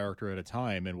 one character at a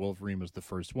time, and Wolverine was the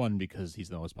first one because he's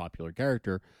the most popular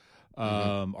character.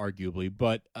 Arguably,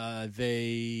 but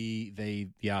they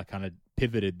kind of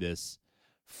pivoted this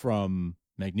from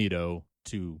Magneto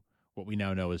to what we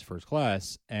now know as First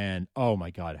Class, and oh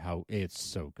my god, how it's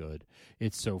so good.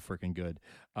 It's so freaking good.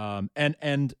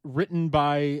 And written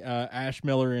by Ash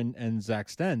Miller and Zach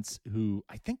Stentz, who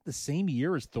I think the same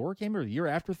year as Thor came out, or the year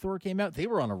after Thor came out, they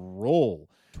were on a roll.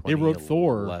 They wrote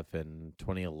Thor.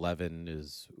 2011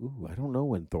 is, I don't know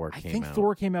when Thor came out. I think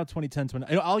Thor came out 2010.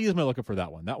 I'll use my lookup for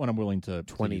that one. That one I'm willing to.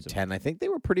 2010. I think they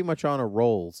were pretty much on a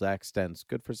roll. Zach Stentz.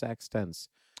 Good for Zach Stentz.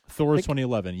 Thor is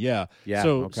 2011. Yeah. Yeah.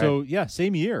 So yeah,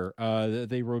 same year.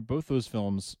 They wrote both those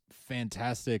films.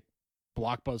 Fantastic,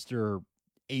 blockbuster,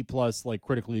 A+, like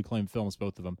critically acclaimed films.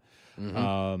 Both of them.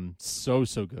 Mm-hmm. So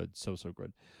good. So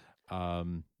good.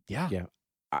 Yeah. Yeah.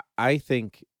 I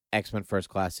think X-Men First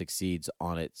Class succeeds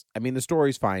on its. I mean, the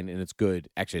story's fine and it's good.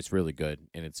 Actually, it's really good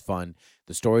and it's fun.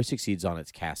 The story succeeds on its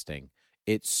casting.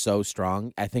 It's so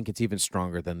strong. I think it's even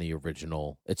stronger than the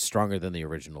original. It's stronger than the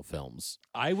original films.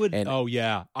 I would.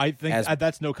 I think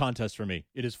that's no contest for me.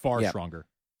 It is far stronger.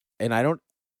 And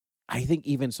I think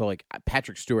even so, like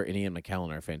Patrick Stewart and Ian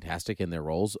McKellen are fantastic in their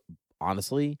roles.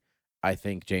 Honestly, I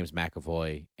think James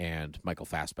McAvoy and Michael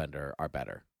Fassbender are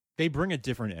better. They bring a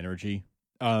different energy.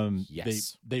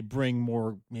 Yes. They bring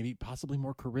more, maybe possibly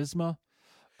more charisma.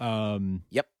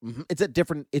 Yep.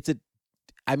 Mm-hmm.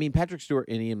 I mean, Patrick Stewart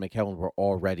and Ian McKellen were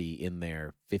already in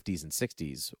their 50s and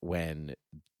 60s when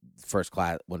First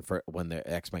Class, when the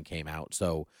X-Men came out.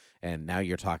 So, and now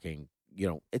you're talking,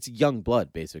 it's young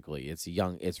blood, basically. It's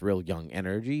real young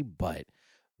energy, but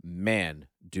man,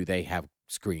 do they have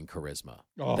screen charisma.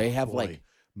 Oh, they have boy. like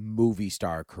movie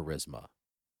star charisma.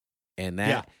 And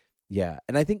that, yeah.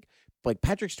 And I think like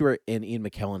Patrick Stewart and Ian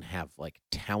McKellen have like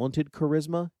talented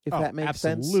charisma, if that makes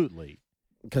sense. Absolutely.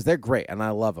 Because they're great and I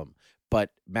love them.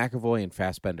 But McAvoy and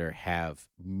Fassbender have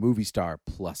movie star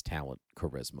plus talent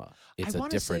charisma. It's a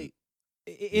different.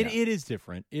 It is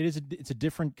different. It's a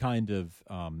different kind of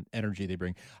energy they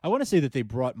bring. I want to say that they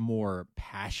brought more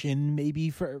passion, maybe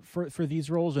for these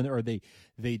roles, or they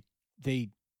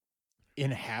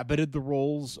inhabited the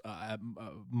roles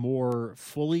more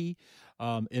fully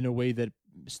in a way that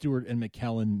Stewart and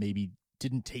McKellen maybe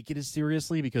didn't take it as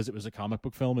seriously because it was a comic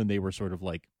book film and they were sort of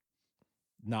like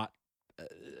not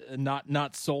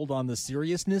sold on the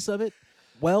seriousness of it.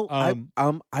 Well,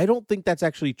 I don't think that's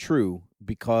actually true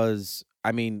because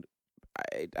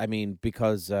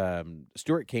because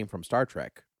Stewart came from Star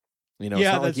Trek. It's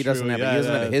not like he doesn't have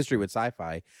a history with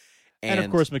sci-fi. And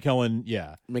of course McKellen,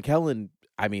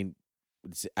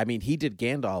 he did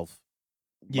Gandalf.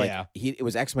 It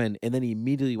was X-Men, and then he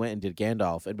immediately went and did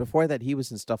Gandalf. And before that, he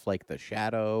was in stuff like The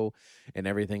Shadow and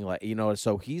everything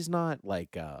so he's not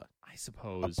like I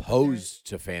suppose opposed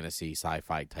to fantasy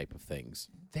sci-fi type of things.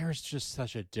 There's just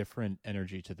such a different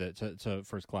energy to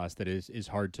First Class that is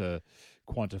hard to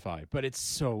quantify, but it's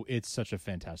such a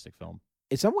fantastic film.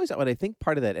 In some ways, what I think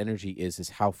part of that energy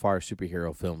is how far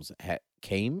superhero films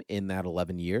came in that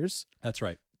 11 years. That's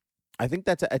right. I think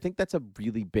that's a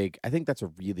really big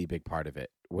part of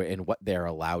it, and what they're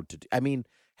allowed to do. I mean,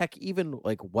 heck, even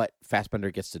like what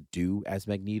Fassbender gets to do as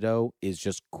Magneto is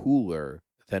just cooler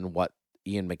than what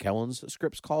Ian McKellen's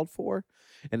scripts called for.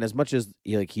 And as much as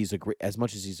he's a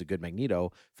good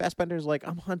Magneto, Fassbender's like,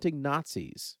 I'm hunting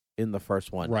Nazis in the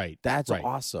first one. Right. That's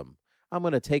awesome. I'm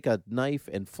going to take a knife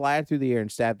and fly it through the air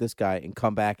and stab this guy and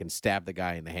come back and stab the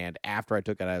guy in the hand after I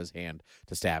took it out of his hand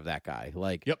to stab that guy.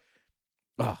 Like, yep.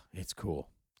 Oh, it's cool.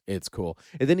 It's cool.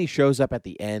 And then he shows up at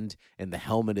the end and the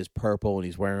helmet is purple and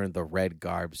he's wearing the red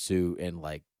garb suit and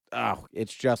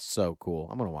it's just so cool.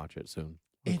 I'm going to watch it soon.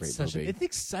 It's an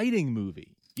exciting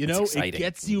movie. It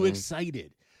gets you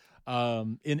excited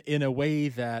in a way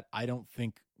that I don't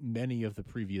think many of the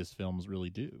previous films really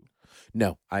do.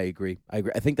 No, I agree. I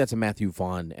think that's a Matthew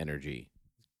Vaughn energy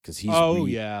because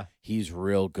he's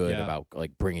real good about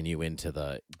like bringing you into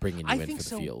the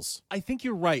feels. I think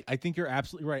you're right. I think you're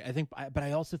absolutely right. But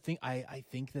I also think I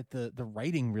think that the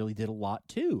writing really did a lot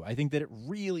too. I think that it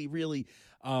really, really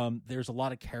there's a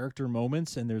lot of character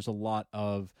moments and there's a lot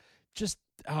of just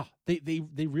they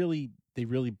really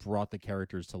brought the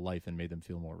characters to life and made them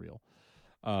feel more real.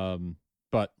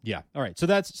 But yeah, all right. So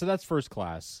that's First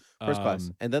Class.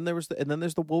 And then there's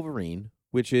the Wolverine,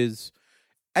 which is,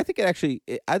 I think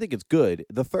it's good.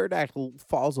 The third act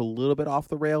falls a little bit off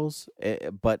the rails,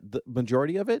 but the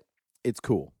majority of it, it's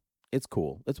cool. It's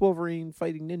cool. It's Wolverine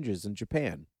fighting ninjas in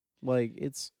Japan. Like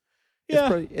it's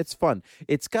fun.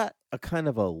 It's got a kind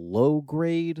of a low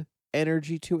grade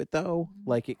energy to it though.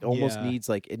 Like it almost needs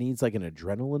like an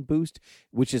adrenaline boost,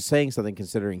 which is saying something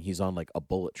considering he's on like a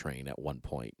bullet train at one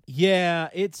point. Yeah,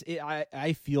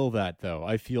 I feel that though.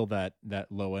 I feel that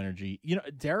low energy.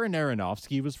 Darren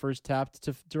Aronofsky was first tapped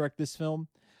to direct this film.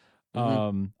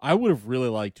 I would have really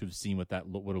liked to have seen what that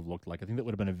would have looked like. I think that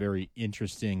would have been a very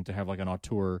interesting to have like an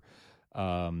auteur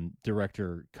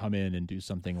director come in and do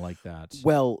something like that.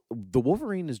 Well, The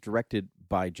Wolverine is directed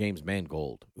by James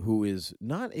Mangold, who is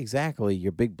not exactly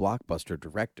your big blockbuster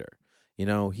director. You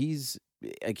know, he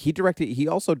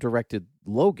also directed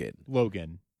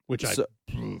Logan, which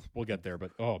we'll get there,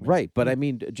 but man. Right, but I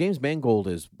mean, James Mangold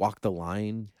is Walk the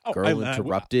Line, Girl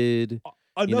Interrupted.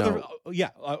 Another, Three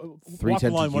Walk the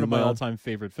Tenths Line, of one of my Yuma. all-time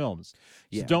favorite films.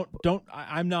 So Yeah.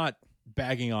 I'm not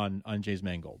bagging on James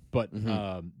Mangold, but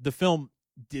the film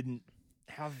didn't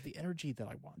have the energy that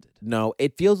I wanted. No,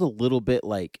 it feels a little bit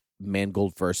like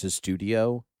Mangold versus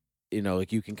studio. You know,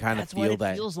 like you can kind of That's feel what it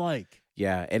that. feels like.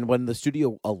 Yeah, and when the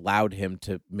studio allowed him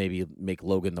to maybe make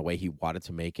Logan the way he wanted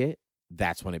to make it,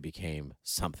 that's when it became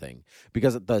something.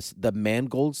 Because the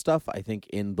Mangold stuff, I think,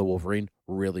 in The Wolverine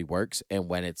really works, and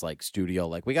when it's like studio,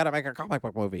 like we got to make a comic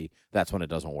book movie, that's when it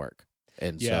doesn't work.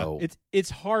 And so it's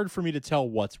hard for me to tell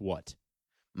what's what.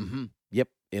 Mm-hmm. Yep.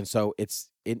 And so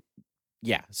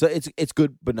so it's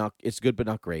good, but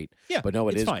not great. Yeah, but no,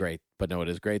 it it's is fine. great. But no, it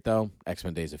is great though.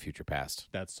 X-Men: Days of Future Past.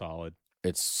 That's solid.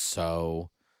 It's so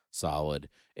solid.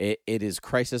 It is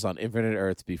Crisis on Infinite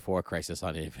Earths before Crisis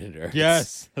on Infinite Earths.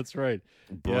 Yes, that's right.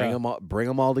 Bring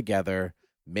them all together.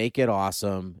 Make it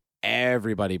awesome.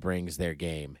 Everybody brings their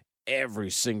game. Every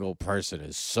single person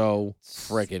is so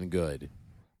freaking good.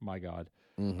 My God.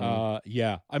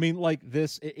 Mm-hmm. I mean, like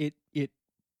this, it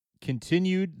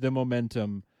continued the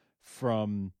momentum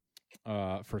from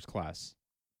First Class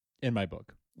in my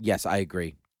book. Yes, I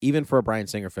agree. Even for a Bryan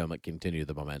Singer film, it continued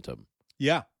the momentum.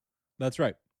 Yeah, that's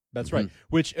right. That's right.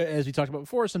 Which, as we talked about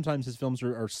before, sometimes his films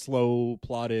are slow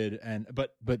plotted,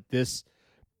 but this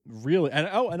really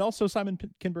and also Simon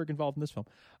Kinberg involved in this film.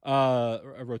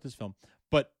 Wrote this film,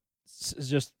 but it's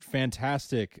just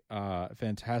fantastic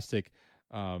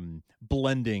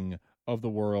blending of the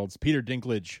worlds. Peter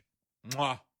Dinklage,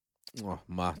 To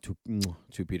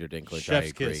Peter Dinklage. Chef's I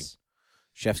agree. kiss.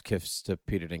 Chef's kiss to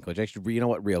Peter Dinklage. Actually, you know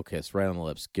what? Real kiss, right on the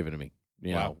lips. Give it to me.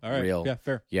 You know, All right. real. Yeah,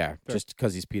 fair. Yeah, Fair. just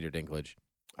because he's Peter Dinklage.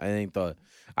 I think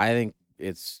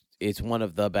it's one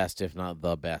of the best, if not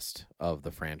the best, of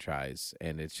the franchise,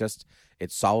 and it's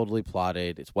solidly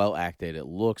plotted. It's well acted. It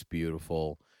looks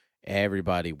beautiful.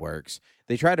 Everybody works.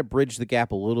 They try to bridge the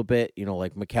gap a little bit. You know,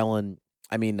 like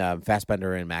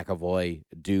Fassbender and McAvoy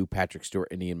do Patrick Stewart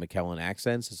and Ian McKellen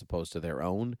accents as opposed to their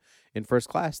own in First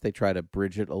Class. They try to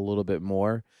bridge it a little bit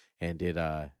more, and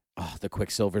the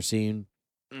Quicksilver scene.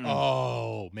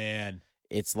 Oh man.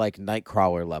 It's like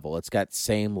Nightcrawler level. It's got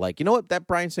same you know what, that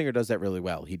Bryan Singer does that really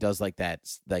well. He does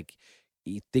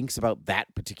he thinks about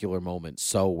that particular moment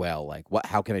so well. Like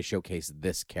how can I showcase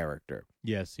this character?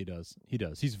 Yes, he does.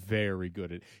 He's very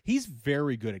good at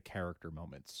character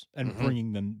moments and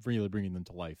bringing them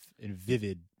to life in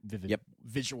vivid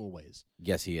visual ways.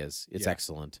 Yes, he is. It's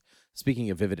excellent. Speaking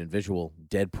of vivid and visual,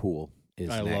 Deadpool is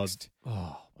next.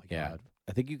 Oh my God.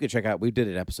 I think you could check out. We did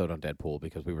an episode on Deadpool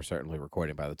because we were certainly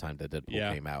recording by the time that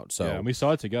Deadpool came out. So and we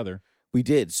saw it together. We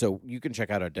did. So you can check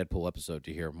out our Deadpool episode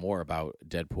to hear more about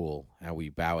Deadpool, how we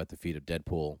bow at the feet of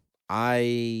Deadpool.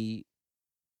 I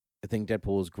think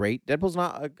Deadpool is great. Deadpool's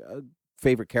not a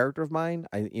favorite character of mine.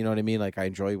 You know what I mean? Like I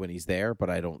enjoy when he's there, but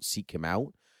I don't seek him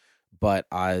out. But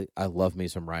I love me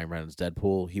some Ryan Reynolds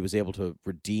Deadpool. He was able to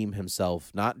redeem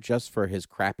himself, not just for his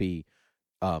crappy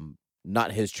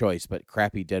not his choice, but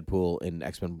crappy Deadpool in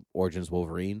X-Men Origins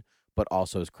Wolverine, but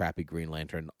also his crappy Green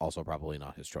Lantern, also probably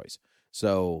not his choice.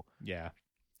 So yeah,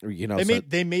 you know,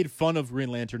 they made fun of Green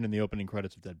Lantern in the opening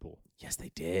credits of Deadpool. Yes,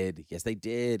 they did. Yes, they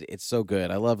did. It's so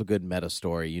good. I love a good meta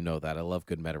story. You know that. I love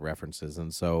good meta references,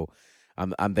 and so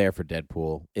I'm there for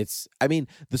Deadpool.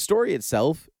 The story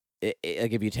itself. Like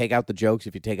if you take out the jokes,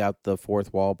 if you take out the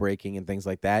fourth wall breaking and things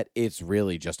like that, it's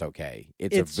really just okay.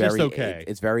 It's just okay.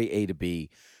 It's very A to B.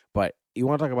 But you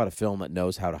want to talk about a film that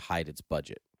knows how to hide its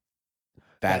budget.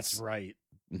 That's right.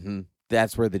 Mm-hmm.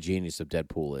 That's where the genius of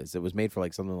Deadpool is. It was made for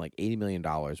something like $80 million,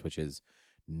 which is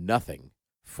nothing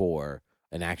for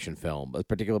an action film,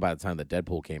 particularly by the time that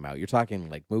Deadpool came out. You're talking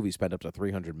movies spend up to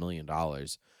 $300 million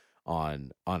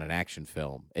on an action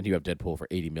film, and you have Deadpool for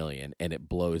 $80 million, and it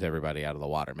blows everybody out of the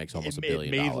water. It makes almost $1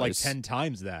 billion. It made 10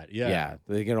 times that. Yeah,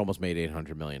 they get almost made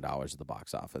 $800 million at the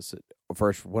box office.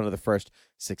 One of the first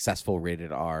successful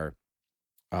rated R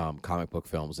comic book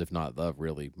films, if not the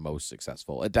really most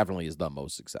successful. It definitely is the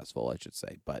most successful, I should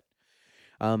say. But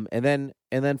and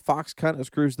then Fox kind of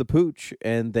screws the pooch,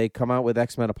 and they come out with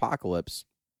X-Men Apocalypse,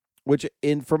 which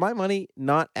for my money,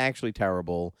 not actually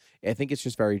terrible. I think it's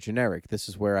just very generic. This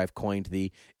is where I've coined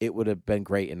it would have been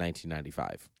great in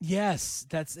 1995. Yes,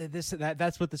 that's what this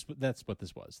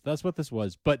was. That's what this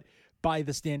was. But by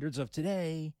the standards of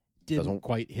today, didn't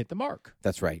quite hit the mark.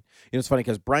 That's right. It's funny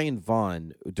because Brian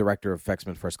Vaughn, director of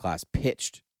X-Men First Class,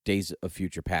 pitched Days of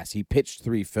Future Past. He pitched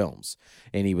 3 films,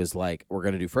 and he was like, we're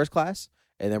going to do First Class,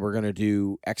 and then we're going to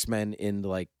do X-Men in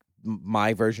like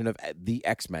my version of the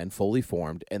X-Men fully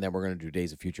formed, and then we're going to do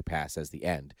Days of Future Past as the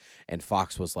end. And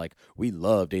Fox was like, we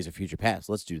love Days of Future Past,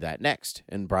 let's do that next.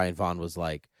 And Brian Vaughn was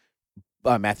like,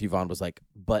 Matthew Vaughn was like,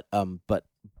 but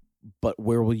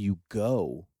where will you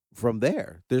go from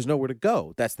there? There's nowhere to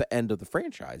go. That's the end of the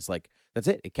franchise. Like, that's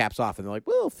it. It caps off, and they're like,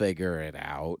 we'll figure it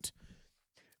out.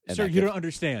 And sir, you don't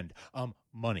understand.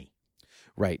 Money.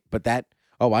 Right. But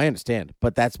I understand.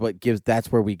 But that's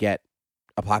where we get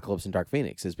Apocalypse and Dark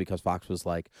Phoenix, is because Fox was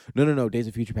like, no, Days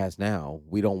of Future Past now.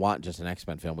 We don't want just an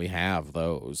X-Men film. We have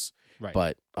those. Right.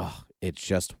 But it's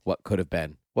just what could have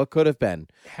been. What could have been.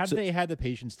 Had they had the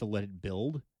patience to let it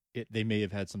build, they may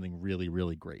have had something really,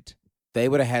 really great. They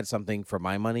would have had something, for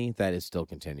my money, that is still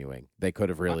continuing. They could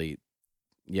have really,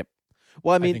 yep.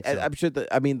 Well, I mean, so. I'm sure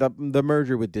the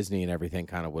merger with Disney and everything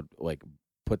kind of would like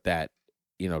put that,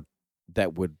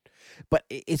 that would, but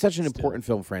it's such an important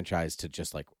film franchise to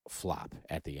just like flop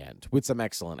at the end with some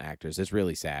excellent actors. It's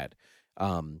really sad.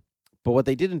 But what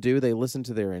they didn't do, they listened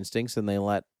to their instincts and they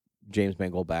let James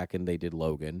Mangold back, and they did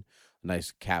Logan. A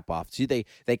nice cap off. See,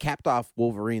 they capped off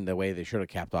Wolverine the way they should have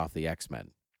capped off the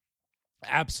X-Men.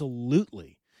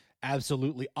 Absolutely. I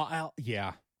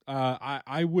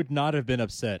would not have been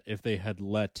upset if they had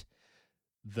let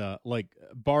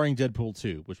barring Deadpool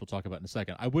 2, which we'll talk about in a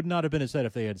second, I would not have been upset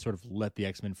if they had sort of let the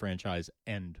X-Men franchise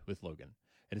end with Logan.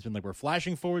 And it's been like, we're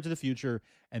flashing forward to the future,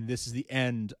 and this is the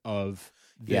end of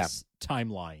this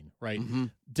timeline, right? Mm-hmm.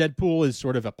 Deadpool is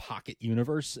sort of a pocket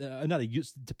universe, not a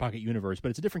pocket universe, but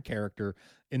it's a different character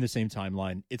in the same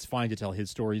timeline. It's fine to tell his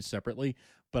stories separately,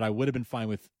 but I would have been fine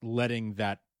with letting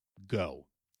that go.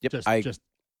 Yep, just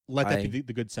let that be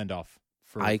the good send-off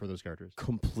for those characters.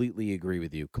 Completely agree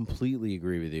with you.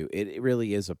 It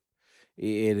really is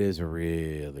it is a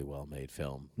really well-made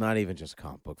film. Not even just a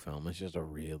comic book film. It's just a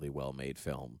really well-made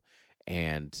film.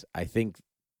 And I think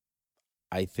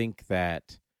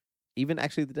that even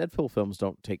actually the Deadpool films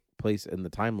don't take place in the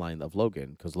timeline of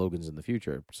Logan, because Logan's in the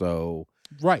future. So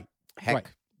right.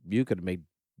 Heck, you could have made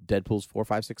Deadpool's 4,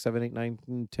 5, 6, 7, 8, 9,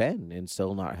 and 10 and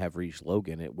still not have reached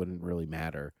Logan. It wouldn't really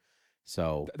matter.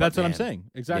 So that's what I'm saying.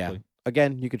 Exactly. Yeah.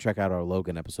 Again, you can check out our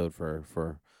Logan episode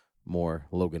for more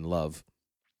Logan love.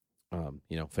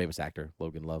 Famous actor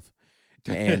Logan Love,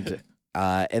 and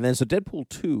then so Deadpool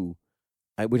 2,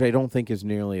 which I don't think is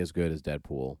nearly as good as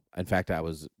Deadpool. In fact, I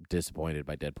was disappointed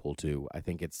by Deadpool 2. I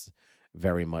think it's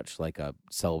very much like a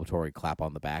celebratory clap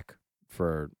on the back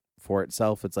for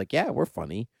itself. It's like, yeah, we're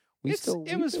funny.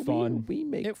 It was fun.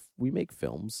 We make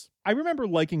films. I remember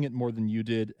liking it more than you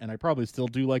did, and I probably still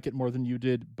do like it more than you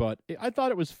did. But I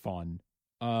thought it was fun.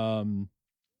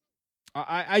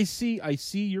 I see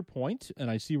your point, and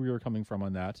I see where you're coming from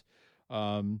on that.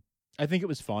 I think it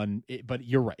was fun, but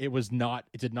you're right.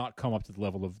 It did not come up to the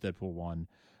level of Deadpool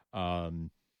 1,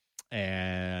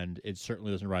 and it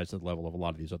certainly doesn't rise to the level of a lot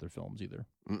of these other films either.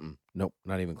 Nope,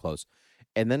 not even close.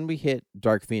 And then we hit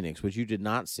Dark Phoenix, which you did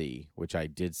not see, which I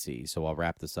did see. So I'll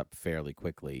wrap this up fairly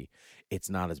quickly. It's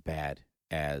not as bad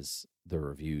as the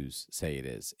reviews say it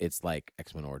is. It's like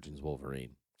X-Men Origins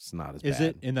Wolverine. It's not as bad. Is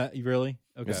it in that really?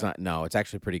 Okay. It's not. No, it's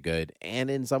actually pretty good, and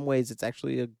in some ways, it's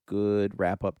actually a good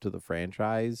wrap up to the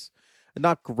franchise.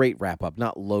 Not great wrap up,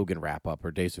 not Logan wrap up or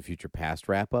Days of Future Past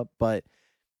wrap up, but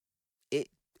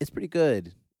it's pretty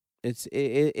good. It's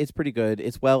pretty good.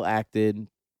 It's well acted.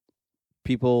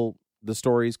 The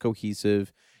story's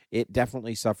cohesive. It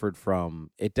definitely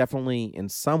in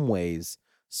some ways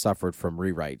suffered from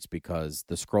rewrites, because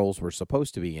the Skrulls were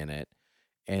supposed to be in it.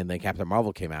 And then Captain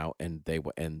Marvel came out, and they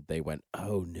went,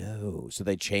 oh no! So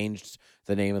they changed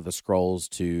the name of the Skrulls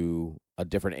to a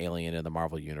different alien in the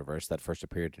Marvel universe that first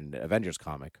appeared in the Avengers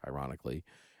comic, ironically.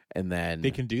 And then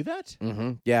they can do that.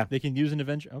 Mm-hmm, yeah, they can use an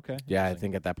Avenger. Okay, yeah, I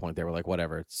think at that point they were like,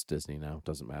 whatever, it's Disney now,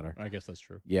 doesn't matter. I guess that's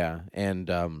true. Yeah, and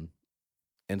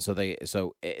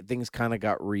so things kind of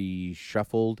got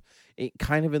reshuffled, it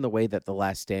kind of in the way that The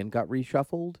Last Stand got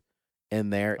reshuffled.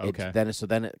 And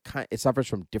it suffers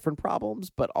from different problems,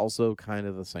 but also kind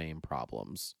of the same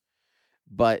problems.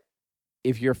 But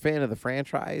if you're a fan of the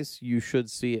franchise, you should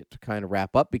see it to kind of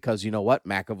wrap up, because you know what?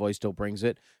 McAvoy still brings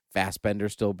it. Fassbender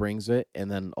still brings it. And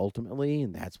then ultimately,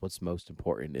 and that's what's most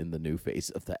important in the new phase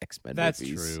of the X-Men movies.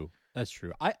 That's true. That's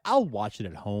true. I'll watch it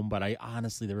at home, but I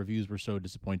honestly, the reviews were so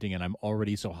disappointing, and I'm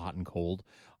already so hot and cold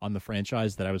on the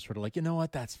franchise that I was sort of like, you know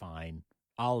what, that's fine.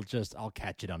 I'll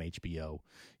catch it on HBO.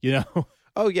 You know?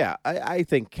 Oh yeah, I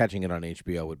think catching it on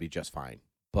HBO would be just fine.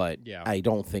 But Yeah. I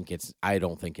don't think it's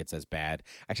as bad.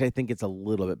 Actually, I think it's a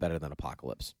little bit better than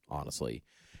Apocalypse. Honestly,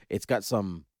 it's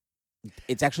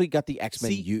actually got the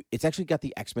X-Men. It's actually got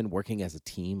the X-Men working as a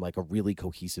team, like a really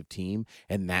cohesive team,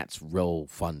 and that's real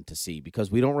fun to see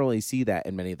because we don't really see that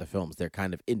in many of the films. They're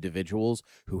kind of individuals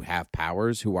who have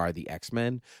powers, who are the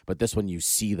X-Men, but this one you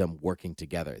see them working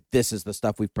together. This is the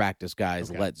stuff we've practiced, guys.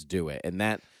 Okay. Let's do it, and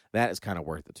that is kind of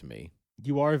worth it to me.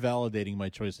 You are validating my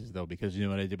choices, though, because you know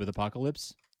what I did with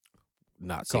Apocalypse?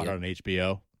 Not Caught see it it. on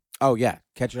HBO. Oh yeah,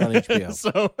 catch it on HBO.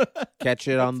 So Catch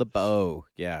it on the bow.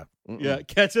 Yeah. Mm-mm. yeah,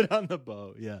 catch it on the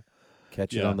bow. Yeah.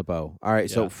 Catch it Yeah. on the bow. All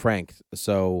right. So Yeah. Frank,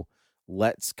 let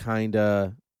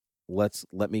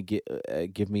me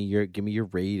give me your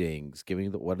ratings. Give me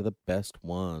what are the best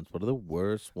ones? What are the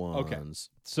worst ones? Okay.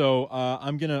 So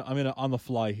I'm gonna on the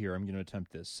fly here. I'm gonna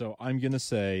attempt this. So I'm gonna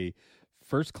say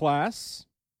First Class,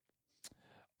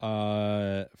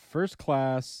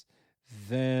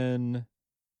 then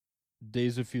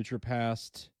Days of Future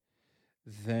Past,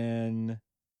 then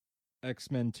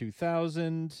X-Men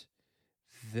 2000,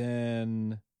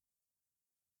 then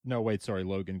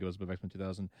Logan goes above X-Men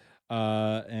 2000,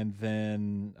 and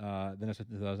then X-Men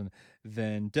 2000,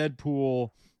 then Deadpool,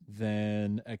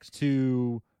 then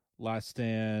X2, Last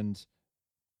Stand,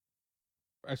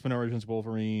 X-Men Origins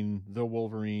Wolverine, The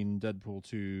Wolverine, Deadpool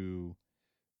 2,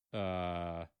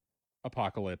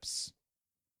 Apocalypse,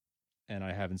 and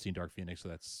I haven't seen Dark Phoenix, so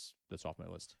that's off my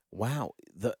list. Wow.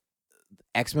 The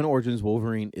X-Men Origins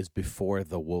Wolverine is before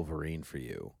the Wolverine for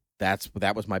you. That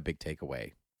was my big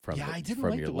takeaway from I didn't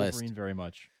from like your the list. Wolverine very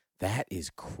much. That is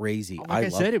crazy. Like I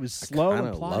said, it was slow kinda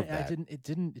and plot. love that. It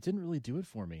didn't really do it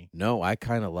for me. No, I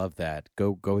kind of love that.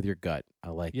 Go with your gut. I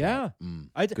like Yeah.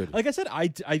 that. Good. Like I said, I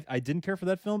didn't care for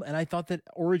that film, and I thought that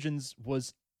Origins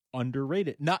was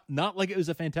underrated. Not like it was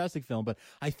a fantastic film, but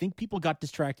I think people got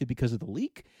distracted because of the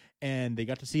leak, and they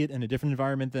got to see it in a different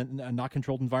environment than a not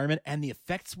controlled environment, and the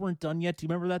effects weren't done yet. Do you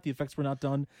remember that? The effects were not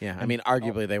done. Yeah, I mean,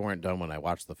 arguably they weren't done when I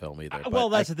watched the film either. Well,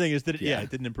 but that's the thing is that yeah. it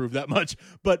didn't improve that much.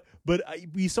 But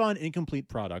we saw an incomplete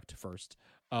product first,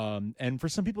 and for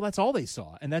some people that's all they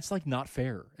saw, and that's like not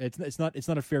fair. It's not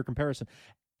a fair comparison.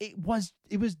 It was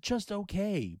just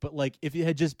okay, but like if it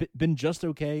had just been just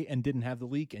okay and didn't have the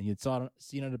leak and you'd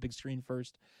seen it on a big screen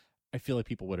first, I feel like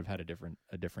people would have had a different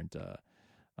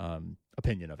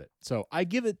opinion of it. So I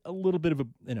give it a little bit of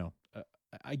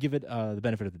I give it the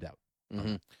benefit of the doubt.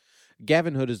 Mm-hmm.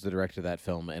 Gavin Hood is the director of that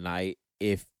film, and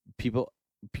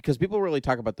because people really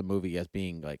talk about the movie as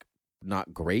being like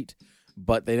not great,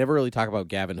 but they never really talk about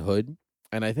Gavin Hood,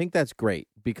 and I think that's great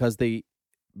because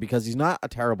he's not a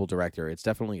terrible director. It's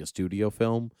definitely a studio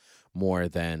film more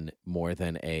than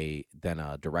a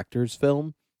director's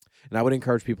film. And I would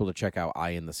encourage people to check out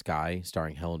Eye in the Sky,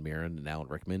 starring Helen Mirren and Alan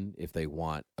Rickman, if they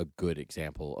want a good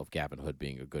example of Gavin Hood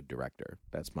being a good director.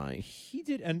 He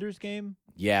did Ender's Game.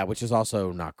 Yeah, which is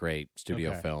also not great.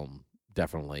 Studio Okay. film,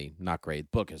 definitely not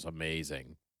great. Book is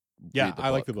amazing. Yeah, Read the I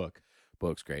like book. the book.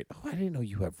 Book's great. Oh, I didn't know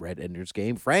you have read Ender's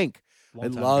Game, Frank. Long I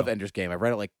time love ago. Ender's Game. I've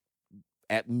read it like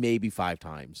at maybe 5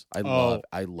 times. I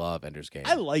love Ender's Game.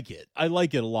 I like it. I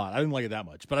like it a lot. I didn't like it that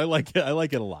much, but I like it. I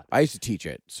like it a lot. I used to teach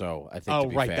it, so I think. Oh, to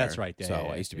be right, fair, that's right. Yeah, so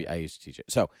yeah, I used to teach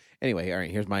it. So anyway, all right.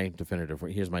 Here's my definitive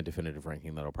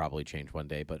ranking that'll probably change one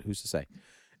day, but who's to say?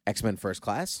 X-Men First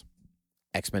Class,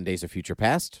 X-Men Days of Future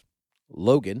Past,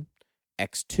 Logan,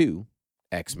 X2,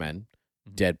 X-Men,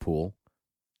 Deadpool,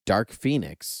 Dark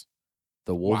Phoenix,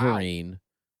 The Wolverine,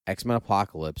 X-Men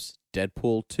Apocalypse,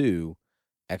 Deadpool 2,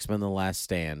 X-Men The Last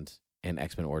Stand, and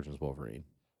X-Men Origins Wolverine.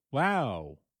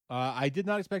 Wow. I did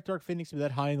not expect Dark Phoenix to be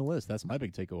that high in the list. That's my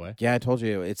big takeaway. Yeah, I told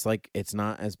you it's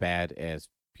not as bad as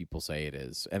people say it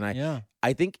is. And Yeah.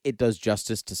 I think it does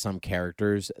justice to some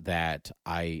characters that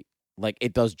I like.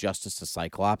 It does justice to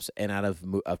Cyclops, and out of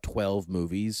 12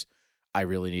 movies, I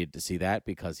really needed to see that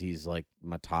because he's like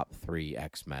my top 3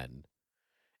 X-Men.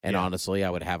 And Yeah. honestly, I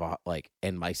would have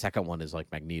and my second one is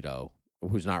like Magneto,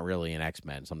 who's not really an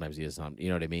X-Men. Sometimes he is some, you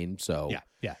know what I mean? So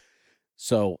Yeah.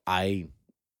 So I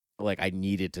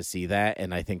needed to see that,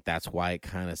 and I think that's why it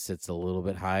kind of sits a little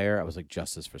bit higher. I was like,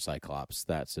 justice for Cyclops.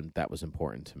 That was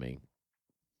important to me.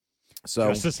 So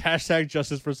Justice for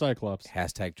Cyclops.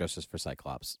 #Justice for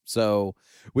Cyclops. So,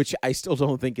 which I still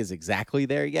don't think is exactly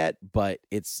there yet, but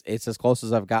it's as close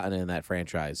as I've gotten in that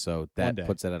franchise. So that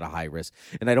puts it at a high risk,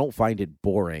 and I don't find it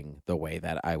boring the way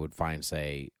that I would find,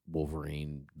 say,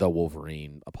 The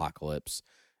Wolverine, Apocalypse,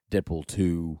 Deadpool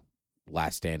 2,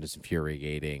 Last Stand is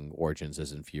infuriating. Origins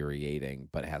is infuriating,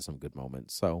 but it has some good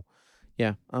moments. So,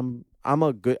 yeah, I'm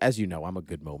a good, as you know, I'm a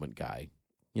good moment guy.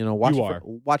 You know, watch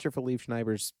it for Liev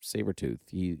Schreiber's Sabretooth.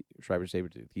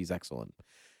 He's excellent.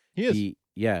 He is.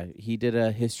 He did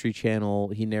a History Channel.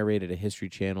 He narrated a History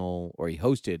Channel, or he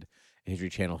hosted a History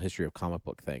Channel History of Comic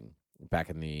Book thing back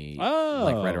in the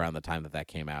right around the time that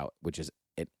came out, which is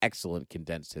an excellent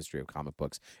condensed history of comic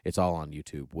books. It's all on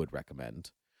YouTube. Would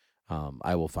recommend.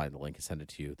 I will find the link and send it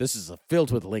to you. This is a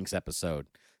filled with links episode.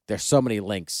 There's so many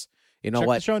links. You know Check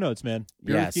what? the show notes, man.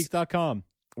 BeerWithGeeks.com.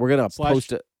 We're gonna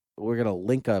post it. We're gonna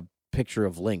link a picture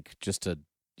of Link just to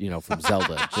from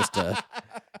Zelda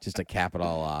just to cap it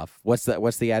all off. What's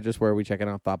the address where we check it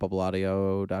out?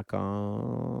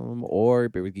 ThoughtBubbleAudio.com or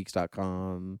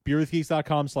BeerWithGeeks.com.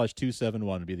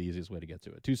 BeerWithGeeks.com/271 would be the easiest way to get to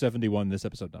it. 271, this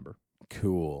episode number.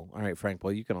 Cool. All right, Frank.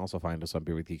 Well, you can also find us on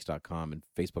BeerWithGeeks.com and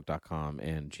Facebook.com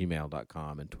and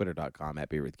Gmail.com and Twitter.com at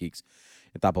BeerWithGeeks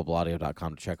and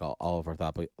ThoughtBubbleAudio.com to check out all of our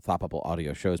Thought Bubble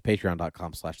Audio shows.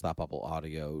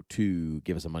 Patreon.com/ThoughtBubbleAudio to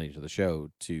give us some money to the show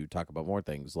to talk about more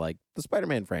things like the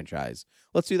Spider-Man franchise.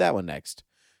 Let's do that one next.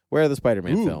 Where are the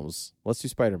Spider-Man films? Let's do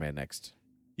Spider-Man next.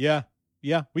 Yeah,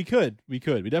 we could. We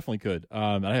definitely could.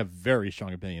 And I have very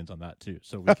strong opinions on that too.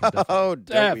 So we can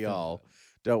definitely.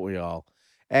 Don't we all?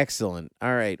 Excellent.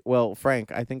 All right. Well,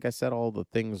 Frank, I think I said all the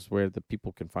things where the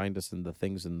people can find us and the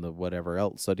things and the whatever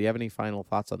else. So do you have any final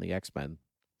thoughts on the X-Men?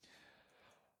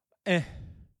 Good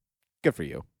for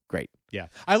you. Great. Yeah.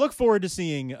 I look forward to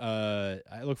seeing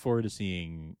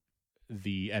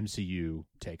the MCU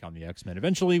take on the X-Men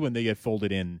eventually when they get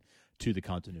folded in to the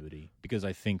continuity, because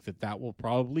I think that will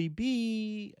probably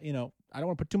be, I don't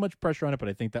want to put too much pressure on it, but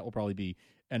I think that will probably be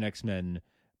an X-Men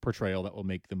portrayal that will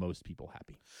make the most people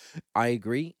happy. I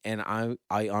agree, and I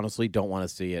honestly don't want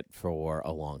to see it for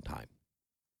a long time.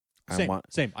 Same.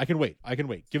 I can wait.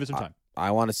 Give it some time.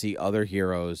 I want to see other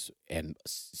heroes and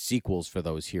sequels for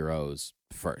those heroes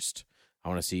first. I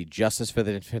want to see Justice for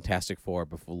the Fantastic Four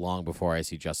long before I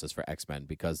see Justice for X-Men,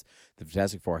 because the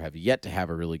Fantastic Four have yet to have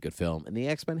a really good film, and the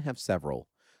X-Men have several.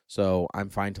 So I'm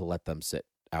fine to let them sit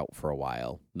out for a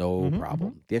while. No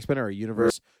problem. The X-Men are a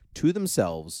universe to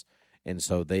themselves, and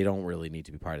so they don't really need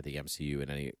to be part of the MCU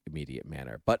in any immediate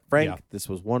manner. But, Frank, This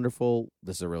was wonderful.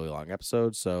 This is a really long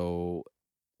episode, so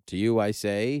to you I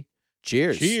say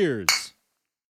cheers. Cheers.